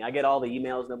will get me. I get all the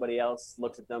emails. Nobody else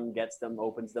looks at them, gets them,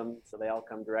 opens them, so they all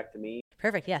come direct to me.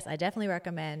 Perfect. Yes, I definitely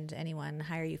recommend anyone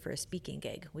hire you for a speaking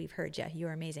gig. We've heard you.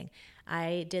 You're amazing.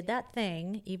 I did that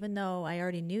thing, even though I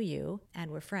already knew you and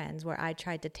were friends, where I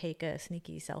tried to take a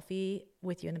sneaky selfie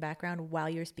with you in the background while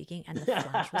you were speaking and the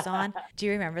flash was on. Do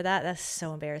you remember that? That's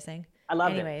so embarrassing. I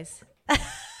loved it.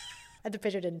 The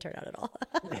picture didn't turn out at all.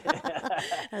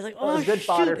 I was like, it was good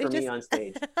fodder for me on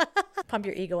stage. Pump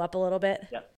your ego up a little bit.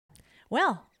 Yep.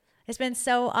 Well, it's been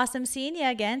so awesome seeing you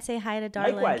again. Say hi to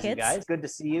Darla Likewise, and kids. you guys. Good to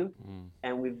see you.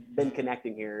 And we've been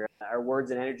connecting here. Our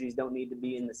words and energies don't need to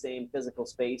be in the same physical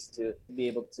space to be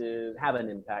able to have an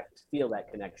impact, feel that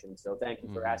connection. So thank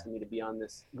you for asking me to be on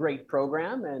this great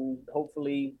program, and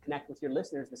hopefully connect with your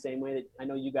listeners the same way that I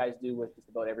know you guys do with just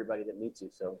about everybody that meets you.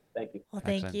 So thank you. Well,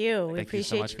 thank Excellent. you. We Thank you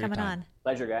so appreciate much you for your coming time. on.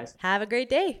 Pleasure, guys. Have a great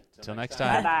day. Till next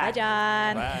time. Bye-bye. Bye,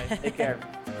 John. Bye. Take care.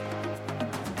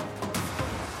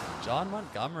 John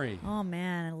Montgomery. Oh,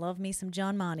 man. I love me some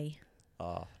John Monty.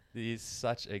 Oh, he's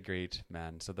such a great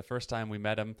man. So the first time we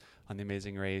met him on The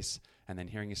Amazing Race, and then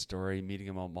hearing his story, meeting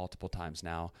him multiple times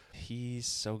now, he's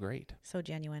so great. So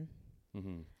genuine.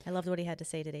 Mm-hmm. I loved what he had to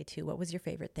say today, too. What was your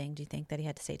favorite thing, do you think, that he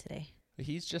had to say today?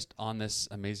 He's just on this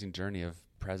amazing journey of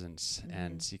presence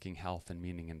and seeking health and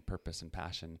meaning and purpose and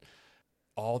passion.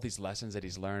 All these lessons that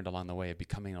he's learned along the way of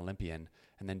becoming an Olympian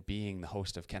and then being the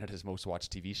host of Canada's most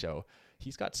watched TV show.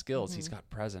 He's got skills, he's got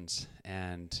presence,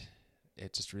 and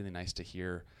it's just really nice to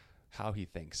hear how he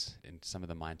thinks and some of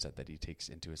the mindset that he takes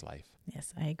into his life.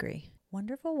 Yes, I agree.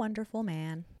 Wonderful, wonderful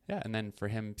man. Yeah, and then for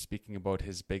him speaking about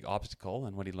his big obstacle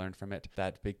and what he learned from it,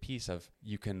 that big piece of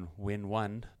you can win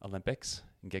one Olympics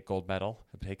and get gold medal,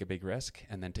 take a big risk,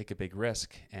 and then take a big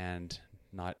risk and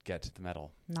not get the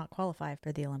medal. Not qualify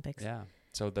for the Olympics. Yeah.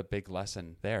 So the big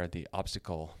lesson there, the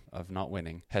obstacle of not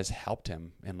winning, has helped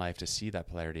him in life to see that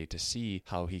polarity, to see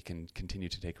how he can continue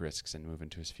to take risks and move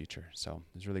into his future. So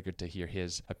it's really good to hear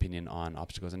his opinion on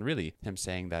obstacles, and really him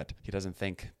saying that he doesn't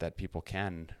think that people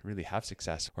can really have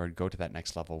success or go to that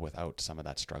next level without some of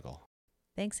that struggle.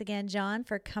 Thanks again, John,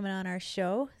 for coming on our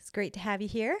show. It's great to have you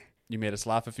here. You made us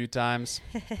laugh a few times.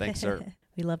 Thanks, sir.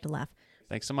 We love to laugh.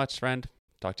 Thanks so much, friend.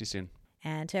 Talk to you soon.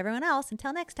 And to everyone else,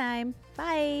 until next time,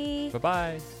 bye.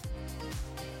 Bye-bye.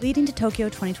 Leading to Tokyo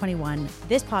 2021,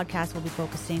 this podcast will be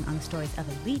focusing on the stories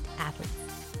of elite athletes.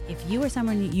 If you or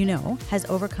someone you know has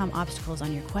overcome obstacles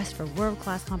on your quest for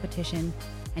world-class competition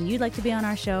and you'd like to be on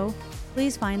our show,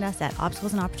 please find us at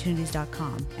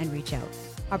obstaclesandopportunities.com and reach out.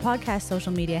 Our podcast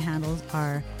social media handles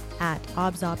are at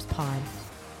ObsOpsPod.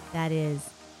 That is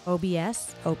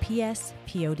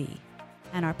OBSOPSPOD.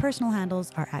 And our personal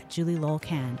handles are at Julie Lowell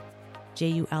Can.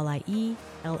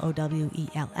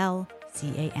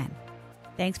 JulielLowellCan.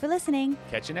 Thanks for listening.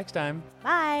 Catch you next time.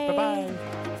 Bye. Bye-bye.